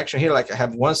whole connection here, like I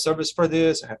have one service for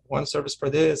this, I have one service for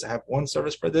this, I have one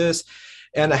service for this.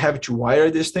 and I have to wire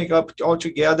this thing up all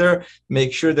together,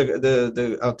 make sure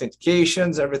the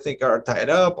authentications, everything are tied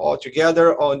up all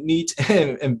together, all neat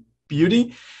and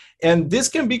beauty. And this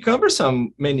can be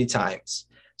cumbersome many times.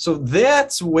 So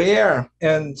that's where,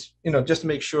 and just to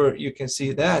make sure you can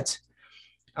see that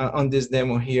on this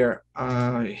demo here,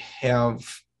 I have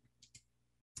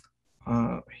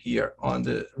here on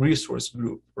the resource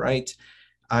group, right?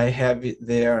 I have it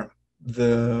there.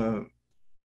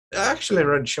 Actually, I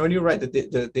already shown you, right?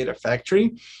 The data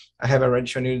factory. I have already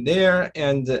shown you there,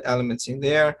 and the elements in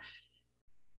there.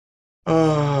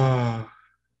 Yeah,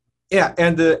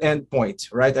 and the endpoint,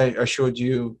 right? I showed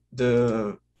you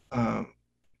the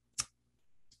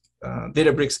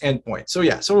Databricks endpoint. So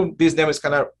yeah, so this demo is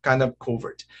kind of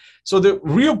covered. So the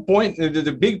real point,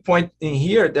 the big point in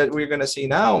here that we're going to see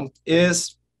now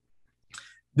is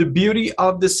the beauty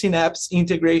of the Synapse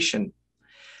integration.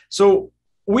 So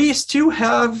we still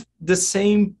have the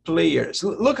same players.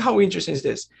 Look how interesting is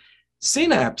this.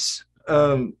 Synapse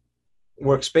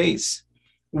workspace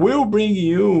will bring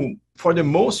you, for the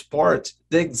most part,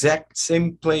 the exact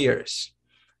same players.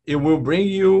 It will bring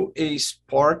you a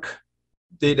Spark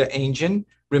data engine.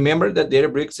 Remember that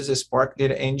Databricks is a Spark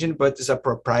data engine, but it's a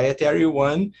proprietary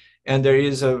one. And there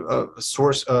is a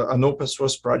source, an open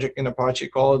source project in Apache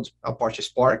called Apache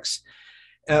Sparks.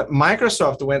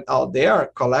 Microsoft went out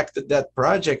there, collected that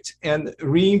project, and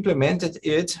re-implemented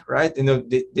it, right?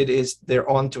 It is their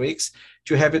own tweaks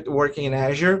to have it working in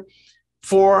Azure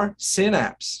for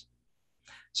Synapse.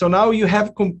 So now you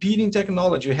have competing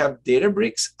technology. You have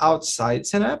Databricks outside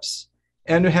Synapse,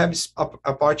 and you have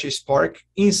Apache Spark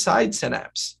inside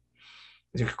Synapse.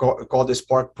 It's called the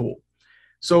Spark pool.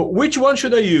 So which one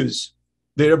should I use?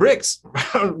 Databricks.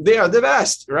 They are the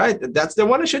best, right? That's the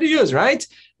one I should use, right?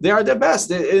 They are the best.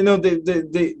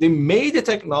 They made the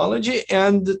technology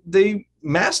and they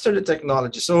mastered the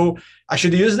technology. So I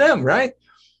should use them, right?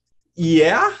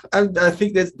 Yeah, I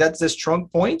think that's a strong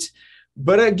point.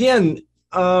 But again,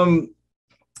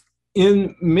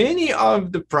 in many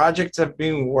of the projects I've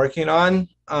been working on,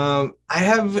 I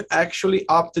have actually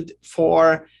opted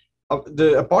for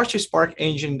the Apache Spark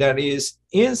engine that is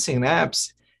in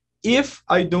Synapse if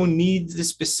I don't need the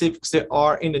specifics that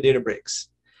are in the Databricks.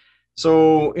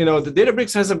 So, the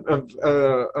Databricks has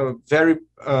a very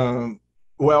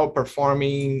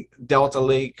well-performing Delta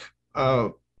Lake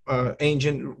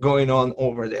engine going on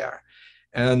over there.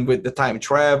 And with the time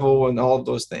travel and all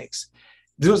those things.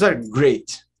 Those are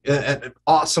great,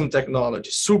 awesome technology,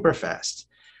 super fast.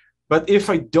 But if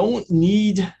I don't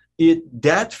need it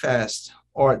that fast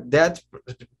or that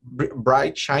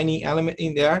bright, shiny element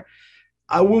in there,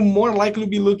 I will more likely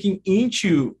be looking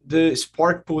into the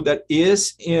Spark pool that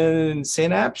is in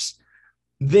Synapse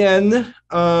than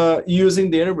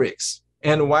using Databricks.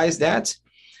 And why is that?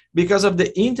 Because of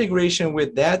the integration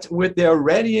with the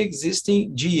already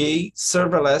existing GA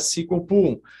serverless SQL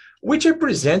pool, which I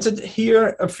presented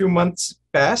here a few months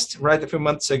past, right? A few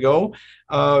months ago.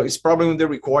 It's probably in the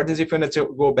recordings. If you want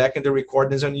to go back in the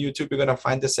recordings on YouTube, you're going to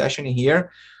find the session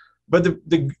here. But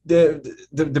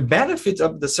the benefit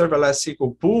of the serverless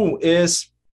SQL pool is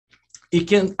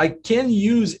I can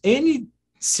use any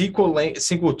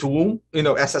SQL tool,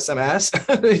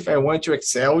 SSMS, if I want to,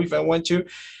 Excel, if I want to,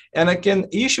 and I can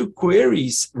issue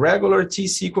queries, regular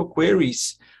T-SQL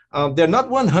queries. They're not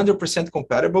 100%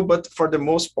 compatible, but for the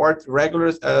most part,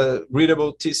 regular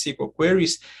readable T-SQL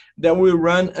queries that will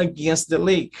run against the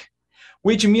lake,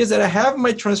 which means that I have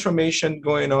my transformation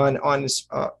going on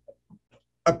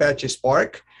Apache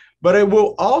Spark, but I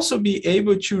will also be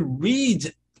able to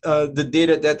read the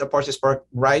data that Apache Spark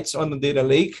writes on the data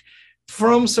lake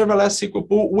from serverless SQL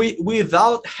pool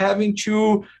without having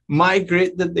to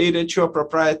migrate the data to a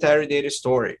proprietary data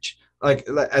storage, like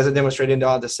as I demonstrated in the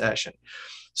other session.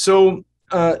 So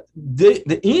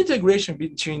the integration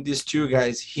between these two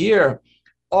guys here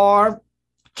are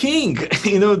king.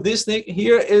 This thing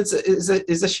here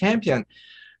is a champion.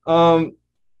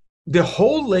 The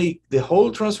whole lake, the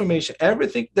whole transformation,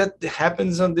 everything that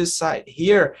happens on this side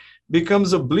here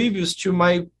becomes oblivious to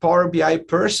my Power BI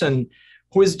person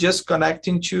who is just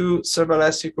connecting to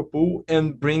serverless SQL pool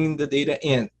and bringing the data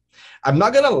in. I'm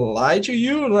not going to lie to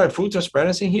you, full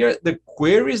transparency here. The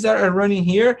queries that are running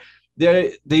here,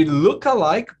 they look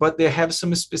alike, but they have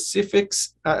some specific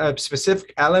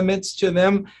elements to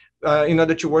them in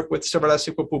order to work with serverless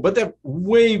SQL pool. But they're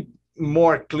way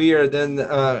more clear than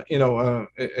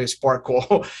a Spark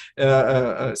call,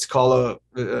 Scala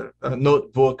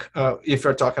notebook, if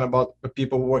you're talking about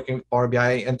people working with Power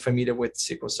BI and familiar with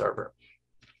SQL Server.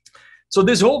 So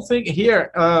this whole thing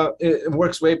here it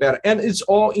works way better, and it's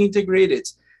all integrated.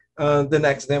 the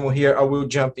next demo here, I will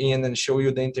jump in and show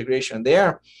you the integration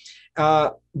there.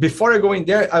 Before I go in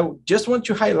there, I just want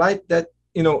to highlight that,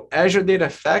 Azure Data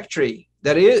Factory,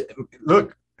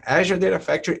 Azure Data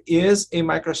Factory is a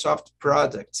Microsoft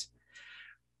product.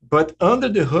 But under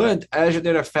the hood, Azure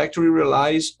Data Factory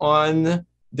relies on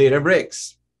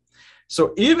Databricks.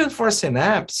 So even for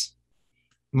Synapse,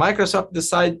 Microsoft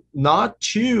decided not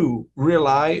to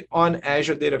rely on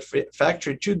Azure Data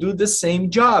Factory to do the same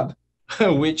job,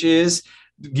 which is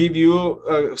give you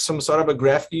some sort of a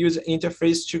graphic user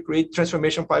interface to create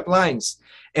transformation pipelines.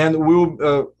 And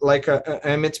we'll, like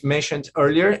Emmett mentioned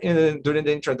earlier during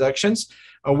the introductions,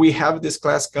 we have this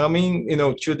class coming,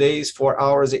 2 days, 4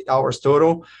 hours, 8 hours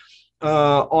total,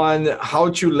 on how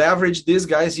to leverage these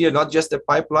guys here, not just the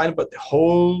pipeline, but the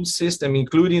whole system,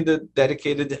 including the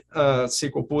dedicated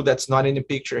SQL pool that's not in the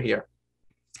picture here.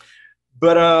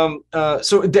 But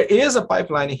so there is a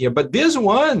pipeline here, but this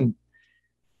one,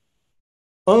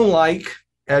 unlike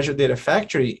Azure Data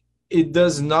Factory, it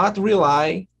does not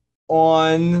rely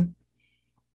on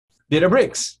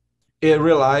Databricks. It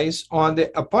relies on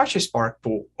the Apache Spark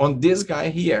pool, on this guy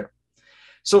here.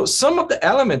 So some of the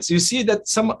elements, you see that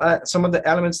some of the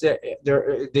elements that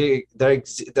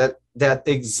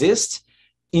exist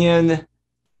in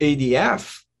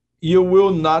ADF, you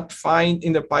will not find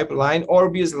in the pipeline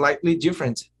or be slightly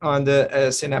different on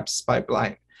the Synapse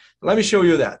pipeline. Let me show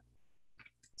you that.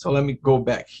 So let me go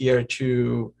back here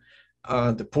to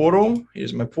the portal.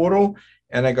 Here's my portal,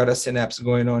 and I got a Synapse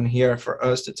going on here for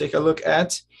us to take a look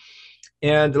at.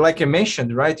 And like I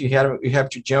mentioned, right, you have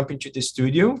to jump into the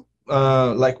studio.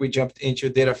 Like we jumped into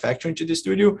Data Factory into the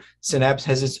studio. Synapse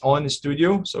has its own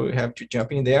studio, so we have to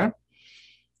jump in there.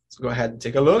 Let's go ahead and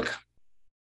take a look.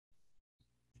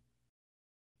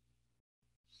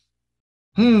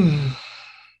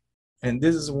 And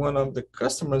this is one of the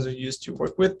customers I used to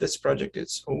work with. This project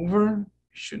is over.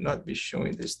 Should not be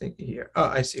showing this thing here. Oh,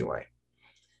 I see why.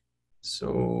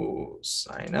 So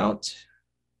sign out.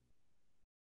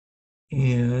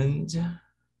 And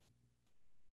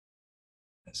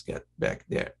let's get back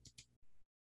there.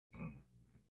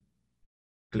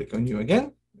 Click on you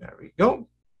again. There we go.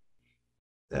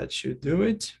 That should do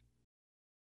it.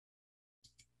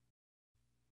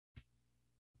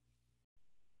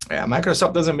 Yeah,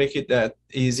 Microsoft doesn't make it that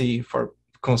easy for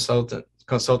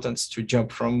consultants to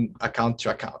jump from account to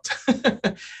account.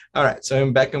 All right, so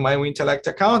I'm back in my WinTelect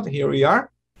account. Here we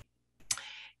are.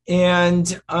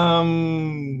 And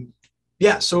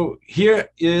yeah, so here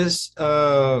is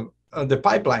the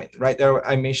pipeline, right, that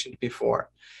I mentioned before.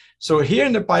 So here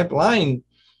in the pipeline,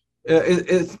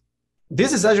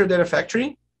 this is Azure Data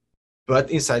Factory, but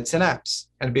inside Synapse.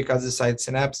 And because inside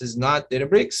Synapse is not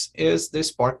Databricks, is the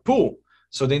Spark pool.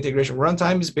 So the integration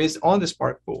runtime is based on the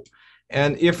Spark pool.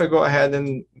 And if I go ahead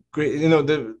and create,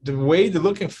 the way the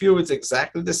look and feel is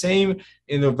exactly the same,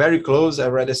 very close, I'd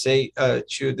rather say,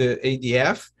 to the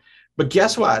ADF. But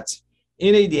guess what?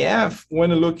 In ADF,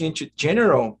 when I look into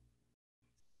general,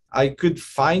 I could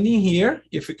find in here,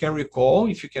 if you can recall.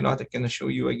 If you cannot, I can show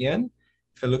you again.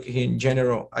 If I look here in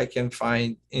general, I can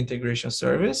find integration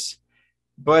service.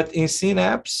 But in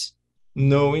Synapse,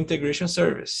 no integration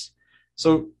service.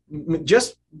 So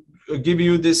just give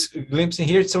you this glimpse in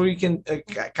here so you can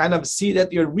kind of see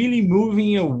that you're really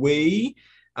moving away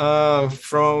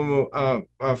from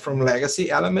legacy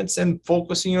elements and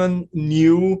focusing on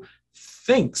new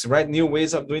things, right? New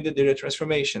ways of doing the data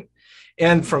transformation.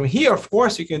 And from here, of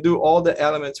course, you can do all the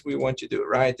elements we want to do,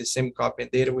 right? The same copy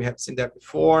and data, we have seen that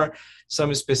before,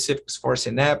 some specifics for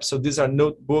Synapse. So these are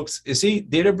notebooks. You see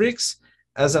Databricks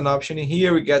as an option in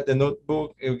here. We got the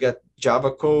notebook, we got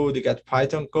Java code, we got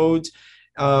Python code.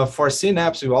 For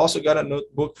Synapse, we also got a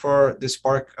notebook for the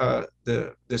Spark,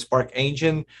 the Spark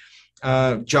engine,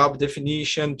 job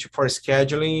definition for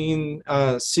scheduling,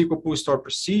 SQL pool store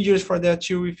procedures for that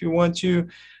too, if you want to.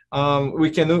 We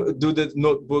can do the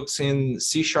notebooks in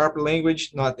C#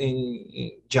 language, not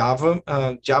in Java.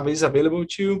 Java is available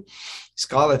too.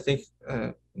 Scala, I think,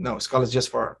 no, Scala is just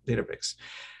for Databricks.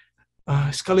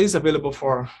 Scala is available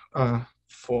for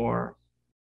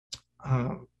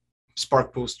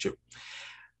Spark pools too.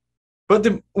 But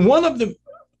one of the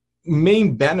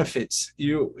main benefits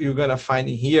you're gonna find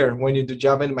in here when you do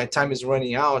Java, and my time is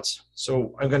running out,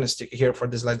 so I'm gonna stick here for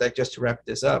this slide deck just to wrap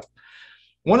this up.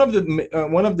 One of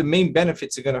the main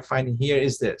benefits you're gonna find in here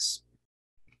is this.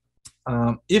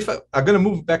 If I'm gonna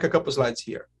move back a couple slides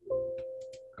here.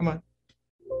 Come on.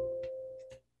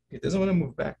 It doesn't want to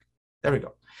move back. There we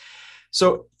go.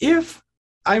 So if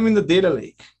I'm in the data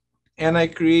lake and I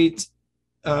create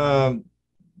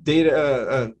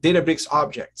Databricks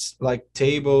objects like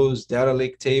tables, data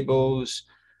lake tables,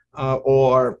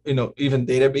 or even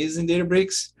database in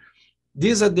Databricks.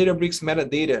 These are Databricks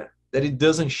metadata that it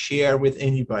doesn't share with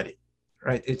anybody,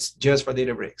 right? It's just for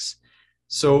Databricks.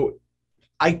 So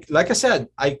like I said,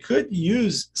 I could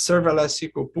use serverless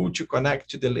SQL pool to connect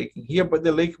to the lake in here, but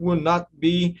the lake will not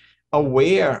be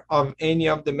aware of any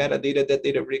of the metadata that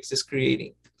Databricks is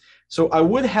creating. So I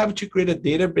would have to create a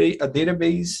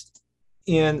database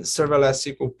in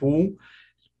serverless SQL pool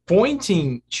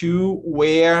pointing to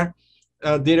where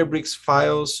Databricks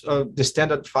files, the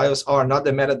standard files are, not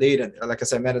the metadata. Like I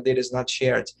said, metadata is not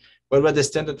shared, but where the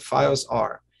standard files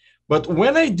are. But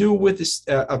when I do with this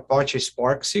Apache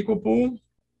Spark SQL pool,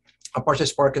 Apache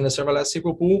Spark in the serverless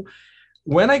SQL pool,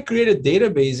 when I create a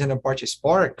database in Apache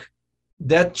Spark,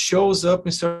 that shows up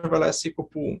in serverless SQL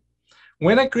pool.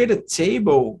 When I create a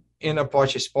table in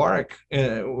Apache Spark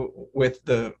with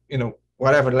the,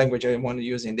 whatever language I want to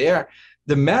use in there,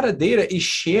 the metadata is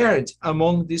shared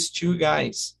among these two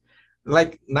guys.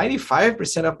 Like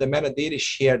 95% of the metadata is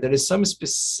shared. There is some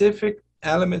specific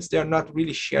elements that are not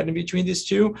really shared in between these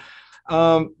two.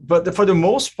 But for the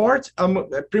most part,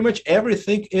 pretty much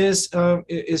everything is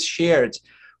shared,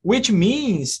 which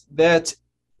means that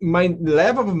my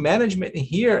level of management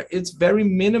here is very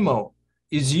minimal.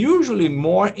 Is usually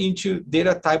more into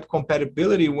data type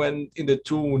compatibility when the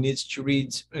tool needs to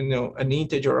read, an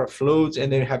integer or a float, and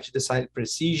then you have to decide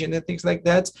precision and things like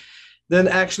that, than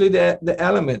actually the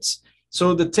elements.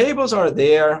 So the tables are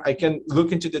there. I can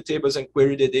look into the tables and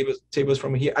query the tables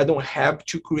from here. I don't have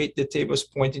to create the tables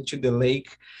pointing to the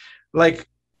lake. Like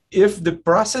if the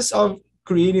process of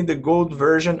creating the gold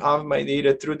version of my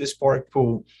data through the Spark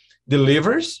pool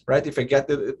delivers, right? If I get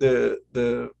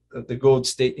the gold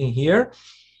state in here,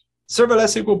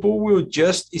 serverless SQL pool will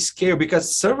just scale,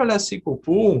 because serverless SQL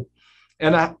pool,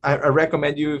 and I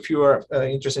recommend you, if you are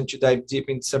interested to dive deep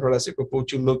in serverless SQL pool,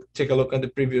 to take a look on the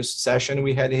previous session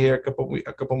we had here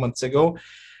a couple months ago.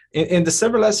 In the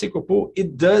serverless SQL pool,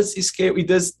 it does scale. It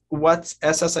does what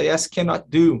SSIS cannot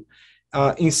do.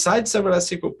 Inside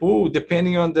serverless SQL pool,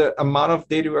 depending on the amount of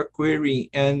data you are querying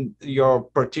and your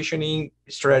partitioning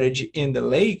strategy in the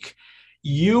lake,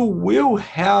 you will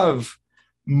have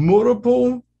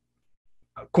multiple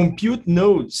compute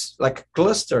nodes, like a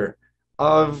cluster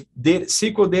of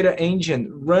SQL data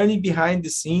engine running behind the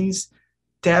scenes,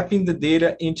 tapping the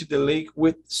data into the lake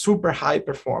with super high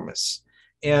performance.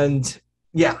 And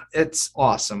yeah, it's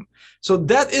awesome. So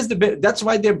that's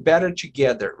why they're better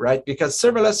together, right? Because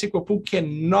serverless SQL pool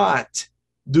cannot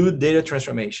do data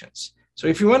transformations. So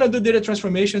if you want to do data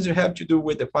transformations, you have to do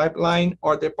with the pipeline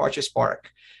or the Apache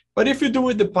Spark. But if you do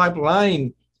with the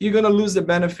pipeline, you're going to lose the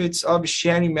benefits of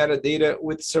sharing metadata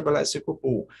with serverless SQL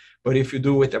pool. But if you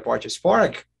do with Apache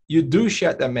Spark, you do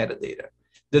share that metadata.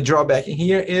 The drawback in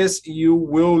here is you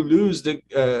will lose the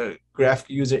graphic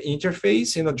user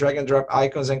interface, drag and drop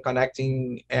icons and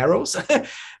connecting arrows,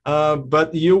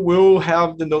 but you will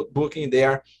have the notebook in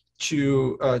there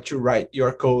to write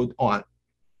your code on.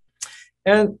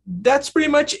 And that's pretty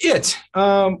much it.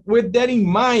 With that in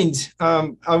mind,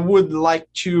 I would like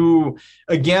to,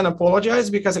 again, apologize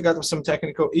because I got some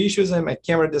technical issues and my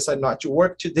camera decided not to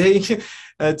work today.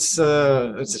 It's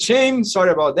a shame.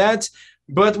 Sorry about that.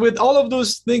 But with all of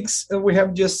those things we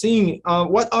have just seen,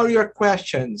 what are your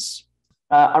questions?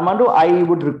 Armando, I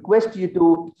would request you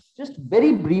to just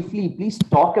very briefly, please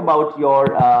talk about your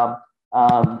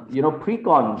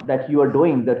pre-con that you are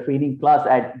doing, the training class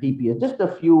at DPS. Just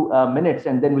a few minutes,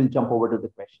 and then we'll jump over to the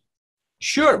question.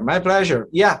 Sure, my pleasure.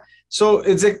 Yeah, so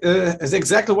it's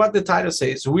exactly what the title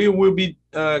says. We will be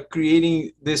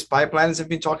creating these pipelines I've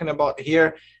been talking about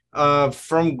here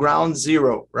from ground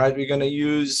zero, right? We're going to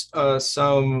use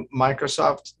some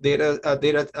Microsoft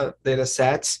data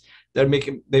sets that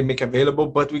they make available,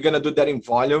 but we're going to do that in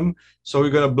volume. So we're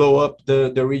going to blow up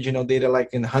the regional data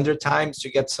like in 100 times to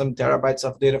get some terabytes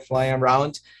of data flying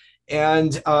around.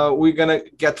 And we're going to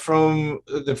get from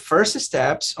the first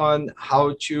steps on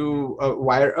how to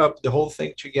wire up the whole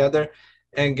thing together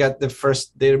and get the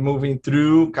first data moving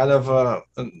through, kind of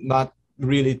not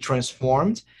really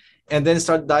transformed, and then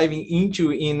start diving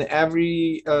into in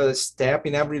every step,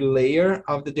 in every layer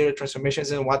of the data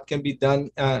transformations and what can be done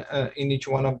in each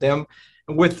one of them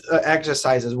with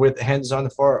exercises, with hands-on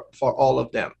for all of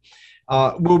them.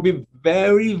 We'll be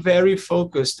very, very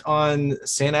focused on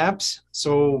Synapse.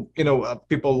 So,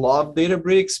 people love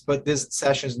Databricks, but this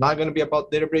session is not going to be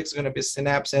about Databricks. It's going to be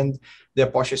Synapse and the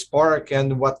Apache Spark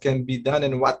and what can be done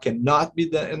and what cannot be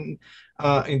done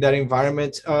in that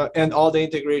environment, and all the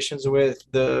integrations with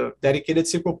the dedicated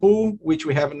SQL pool, which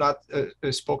we have not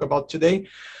spoke about today.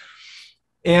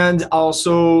 and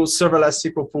also serverless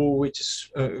SQL pool, which is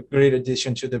a great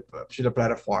addition to the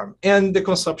platform. And the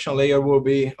consumption layer will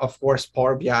be, of course,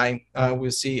 Power BI.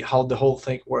 We'll see how the whole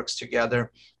thing works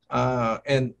together.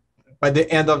 And by the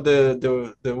end of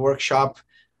the workshop,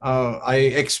 I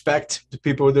expect the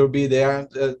people that will be there,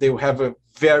 they will have a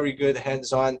very good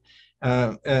hands-on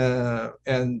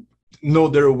and know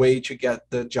their way to get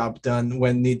the job done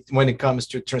when it comes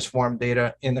to transform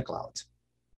data in the cloud.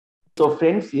 So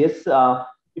friends, yes,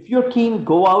 if you're keen,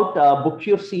 go out, book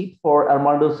your seat for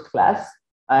Armando's class,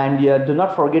 and do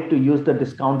not forget to use the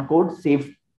discount code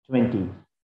SAVE20.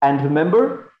 And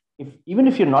remember, even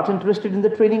if you're not interested in the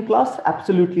training class,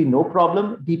 absolutely no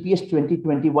problem. DPS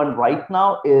 2021 right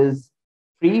now is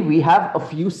free. We have a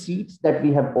few seats that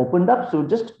we have opened up. So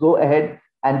just go ahead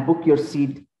and book your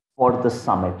seat for the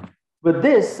summit. With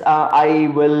this, I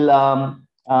will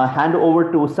hand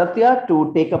over to Satya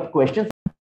to take up questions.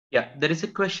 Yeah, there is a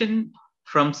question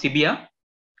from Sibia.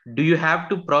 Do you have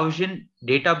to provision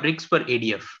Databricks for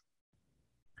ADF?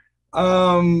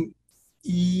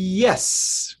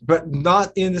 Yes, but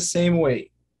not in the same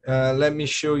way. Let me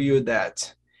show you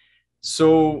that.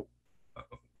 So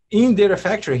in Data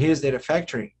Factory, here's Data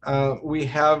Factory. We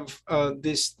have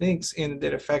these things in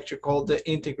Data Factory called the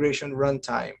integration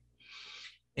runtime.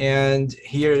 And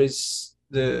here is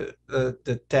the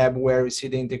tab where we see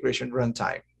the integration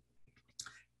runtime.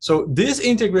 So this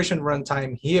integration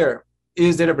runtime here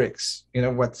is Databricks. You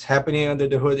know, what's happening under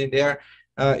the hood in there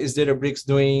is Databricks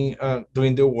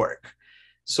doing the work.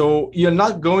 So you're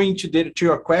not going to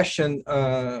your question,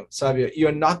 Savio,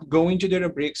 you're not going to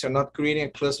Databricks, you're not creating a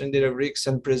cluster in Databricks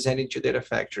and presenting to Data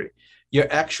Factory.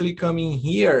 You're actually coming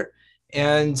here,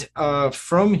 and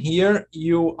from here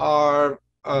you are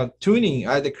tuning,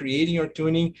 either creating or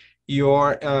tuning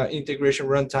your integration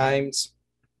runtimes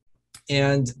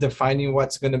and defining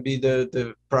what's going to be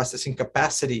the processing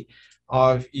capacity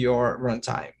of your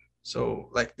runtime. So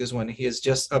like this one here is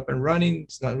just up and running.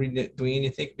 It's not really doing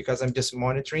anything because I'm just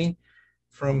monitoring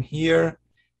from here.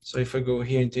 So if I go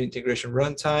here into integration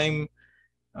runtime,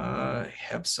 I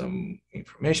have some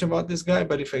information about this guy.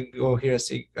 But if I go here,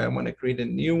 say I want to create a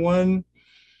new one,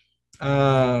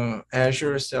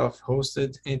 Azure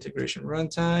self-hosted integration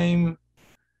runtime,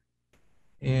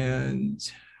 and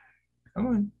come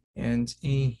on. And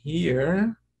in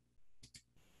here,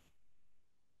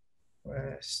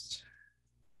 West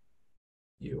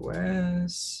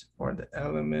US for the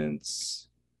elements,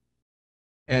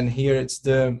 and here it's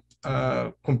the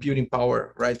computing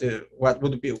power, right? What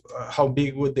would be, how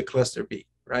big would the cluster be,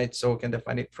 right? So we can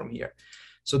define it from here.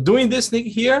 So doing this thing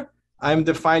here, I'm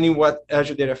defining what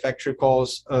Azure Data Factory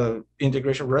calls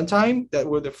integration runtime. That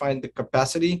will define the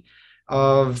capacity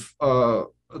of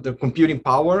the computing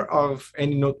power of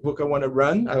any notebook I want to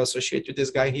run. I associate to this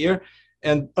guy here.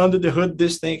 And under the hood,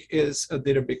 this thing is a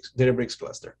Databricks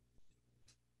cluster.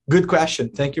 Good question.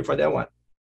 Thank you for that one.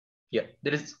 Yeah,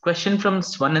 there is a question from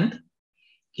Swanand.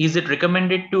 Is it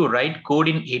recommended to write code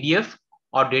in ADF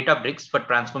or Databricks for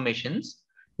transformations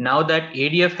now that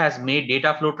ADF has made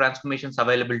data flow transformations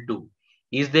available too?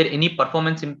 Is there any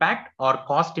performance impact or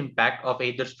cost impact of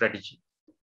either strategy?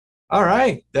 All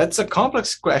right, that's a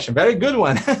complex question. Very good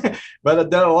one. But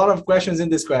there are a lot of questions in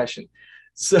this question.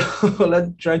 So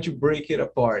let's try to break it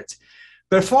apart.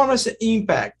 Performance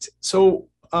impact. So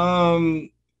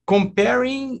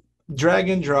comparing drag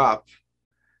and drop,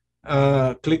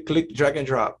 click, drag and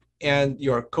drop, and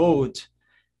your code,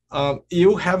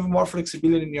 you have more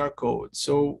flexibility in your code.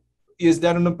 So is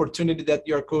that an opportunity that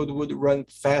your code would run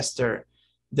faster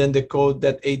than the code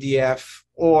that ADF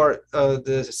or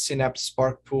the Synapse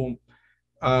Spark Pool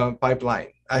pipeline,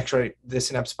 actually the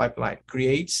Synapse pipeline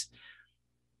creates?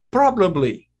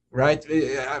 Probably, right?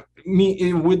 I mean,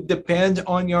 it would depend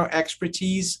on your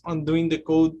expertise on doing the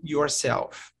code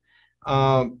yourself.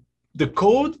 The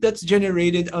code that's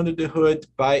generated under the hood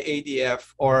by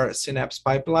ADF or Synapse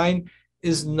pipeline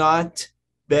is not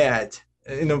bad.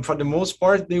 You know, for the most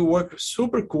part, they work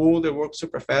super cool. They work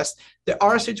super fast. There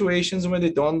are situations when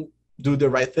they don't do the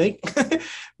right thing,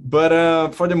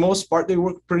 but for the most part, they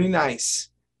work pretty nice.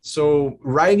 So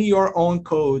writing your own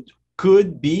code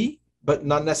could be, but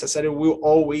not necessarily will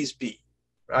always be,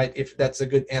 right? If that's a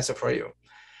good answer for you.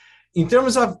 In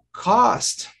terms of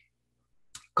cost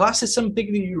is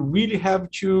something that you really have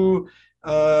to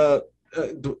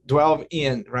delve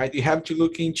in, right? You have to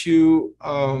look into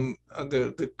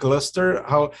the cluster.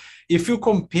 How, if you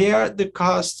compare the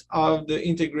cost of the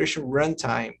integration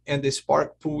runtime and the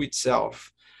Spark pool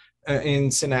itself in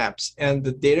Synapse and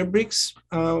the Databricks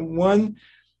one,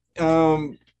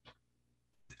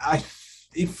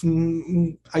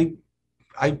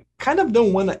 I kind of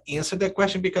don't want to answer that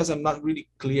question because I'm not really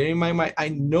clear in my mind. I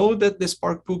know that the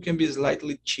Spark pool can be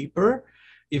slightly cheaper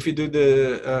if you do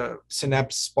the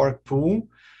Synapse Spark pool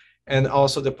and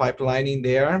also the pipelining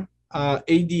there.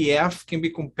 ADF can be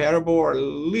comparable or a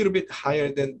little bit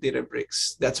higher than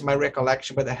Databricks. That's my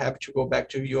recollection, but I have to go back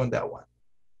to you on that one.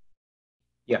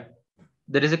 Yeah.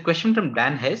 There is a question from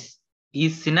Dan Hess.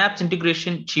 Is Synapse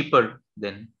integration cheaper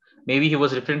then? Maybe he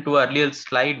was referring to an earlier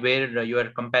slide where you are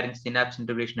comparing Synapse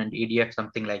integration and ADF,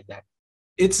 something like that.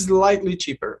 It's slightly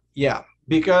cheaper, yeah,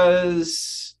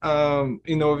 because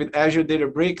with Azure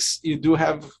Databricks, you do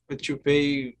have to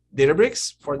pay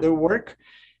Databricks for their work,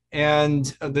 and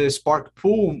the Spark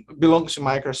pool belongs to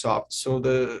Microsoft, so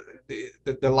the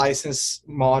license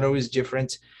model is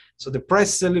different. So the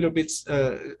price is a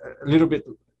little bit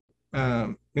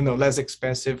less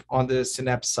expensive on the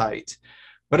Synapse side.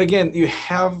 But again, you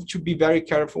have to be very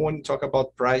careful when you talk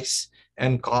about price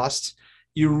and cost.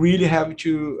 You really have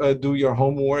to do your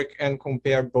homework and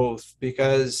compare both,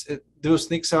 because those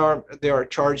things are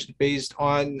charged based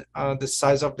on the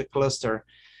size of the cluster.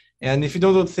 And if you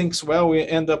don't do things well, we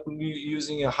end up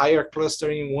using a higher cluster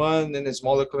in one and a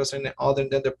smaller cluster in the other,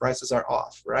 and then the prices are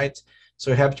off, right? So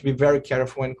you have to be very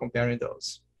careful when comparing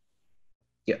those.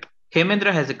 Yeah.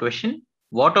 Hemendra has a question.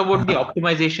 What about the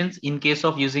optimizations in case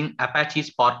of using Apache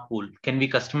Spark pool? Can we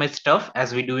customize stuff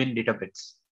as we do in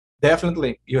Databricks?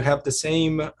 Definitely. You have the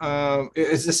same,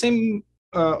 it's the same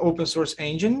open source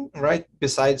engine, right?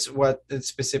 Besides what the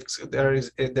specifics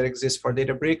that exists for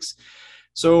Databricks.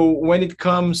 So when it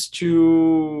comes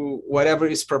to whatever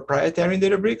is proprietary in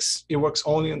Databricks, it works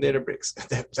only on Databricks.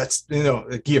 That's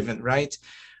a given, right?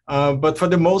 But for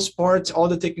the most part, all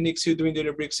the techniques you do in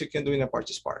Databricks, you can do in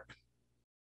Apache Spark.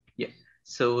 Yeah.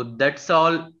 So that's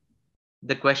all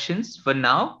the questions for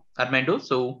now, Armando.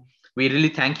 So we really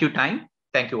thank you, time.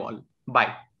 Thank you all.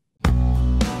 Bye.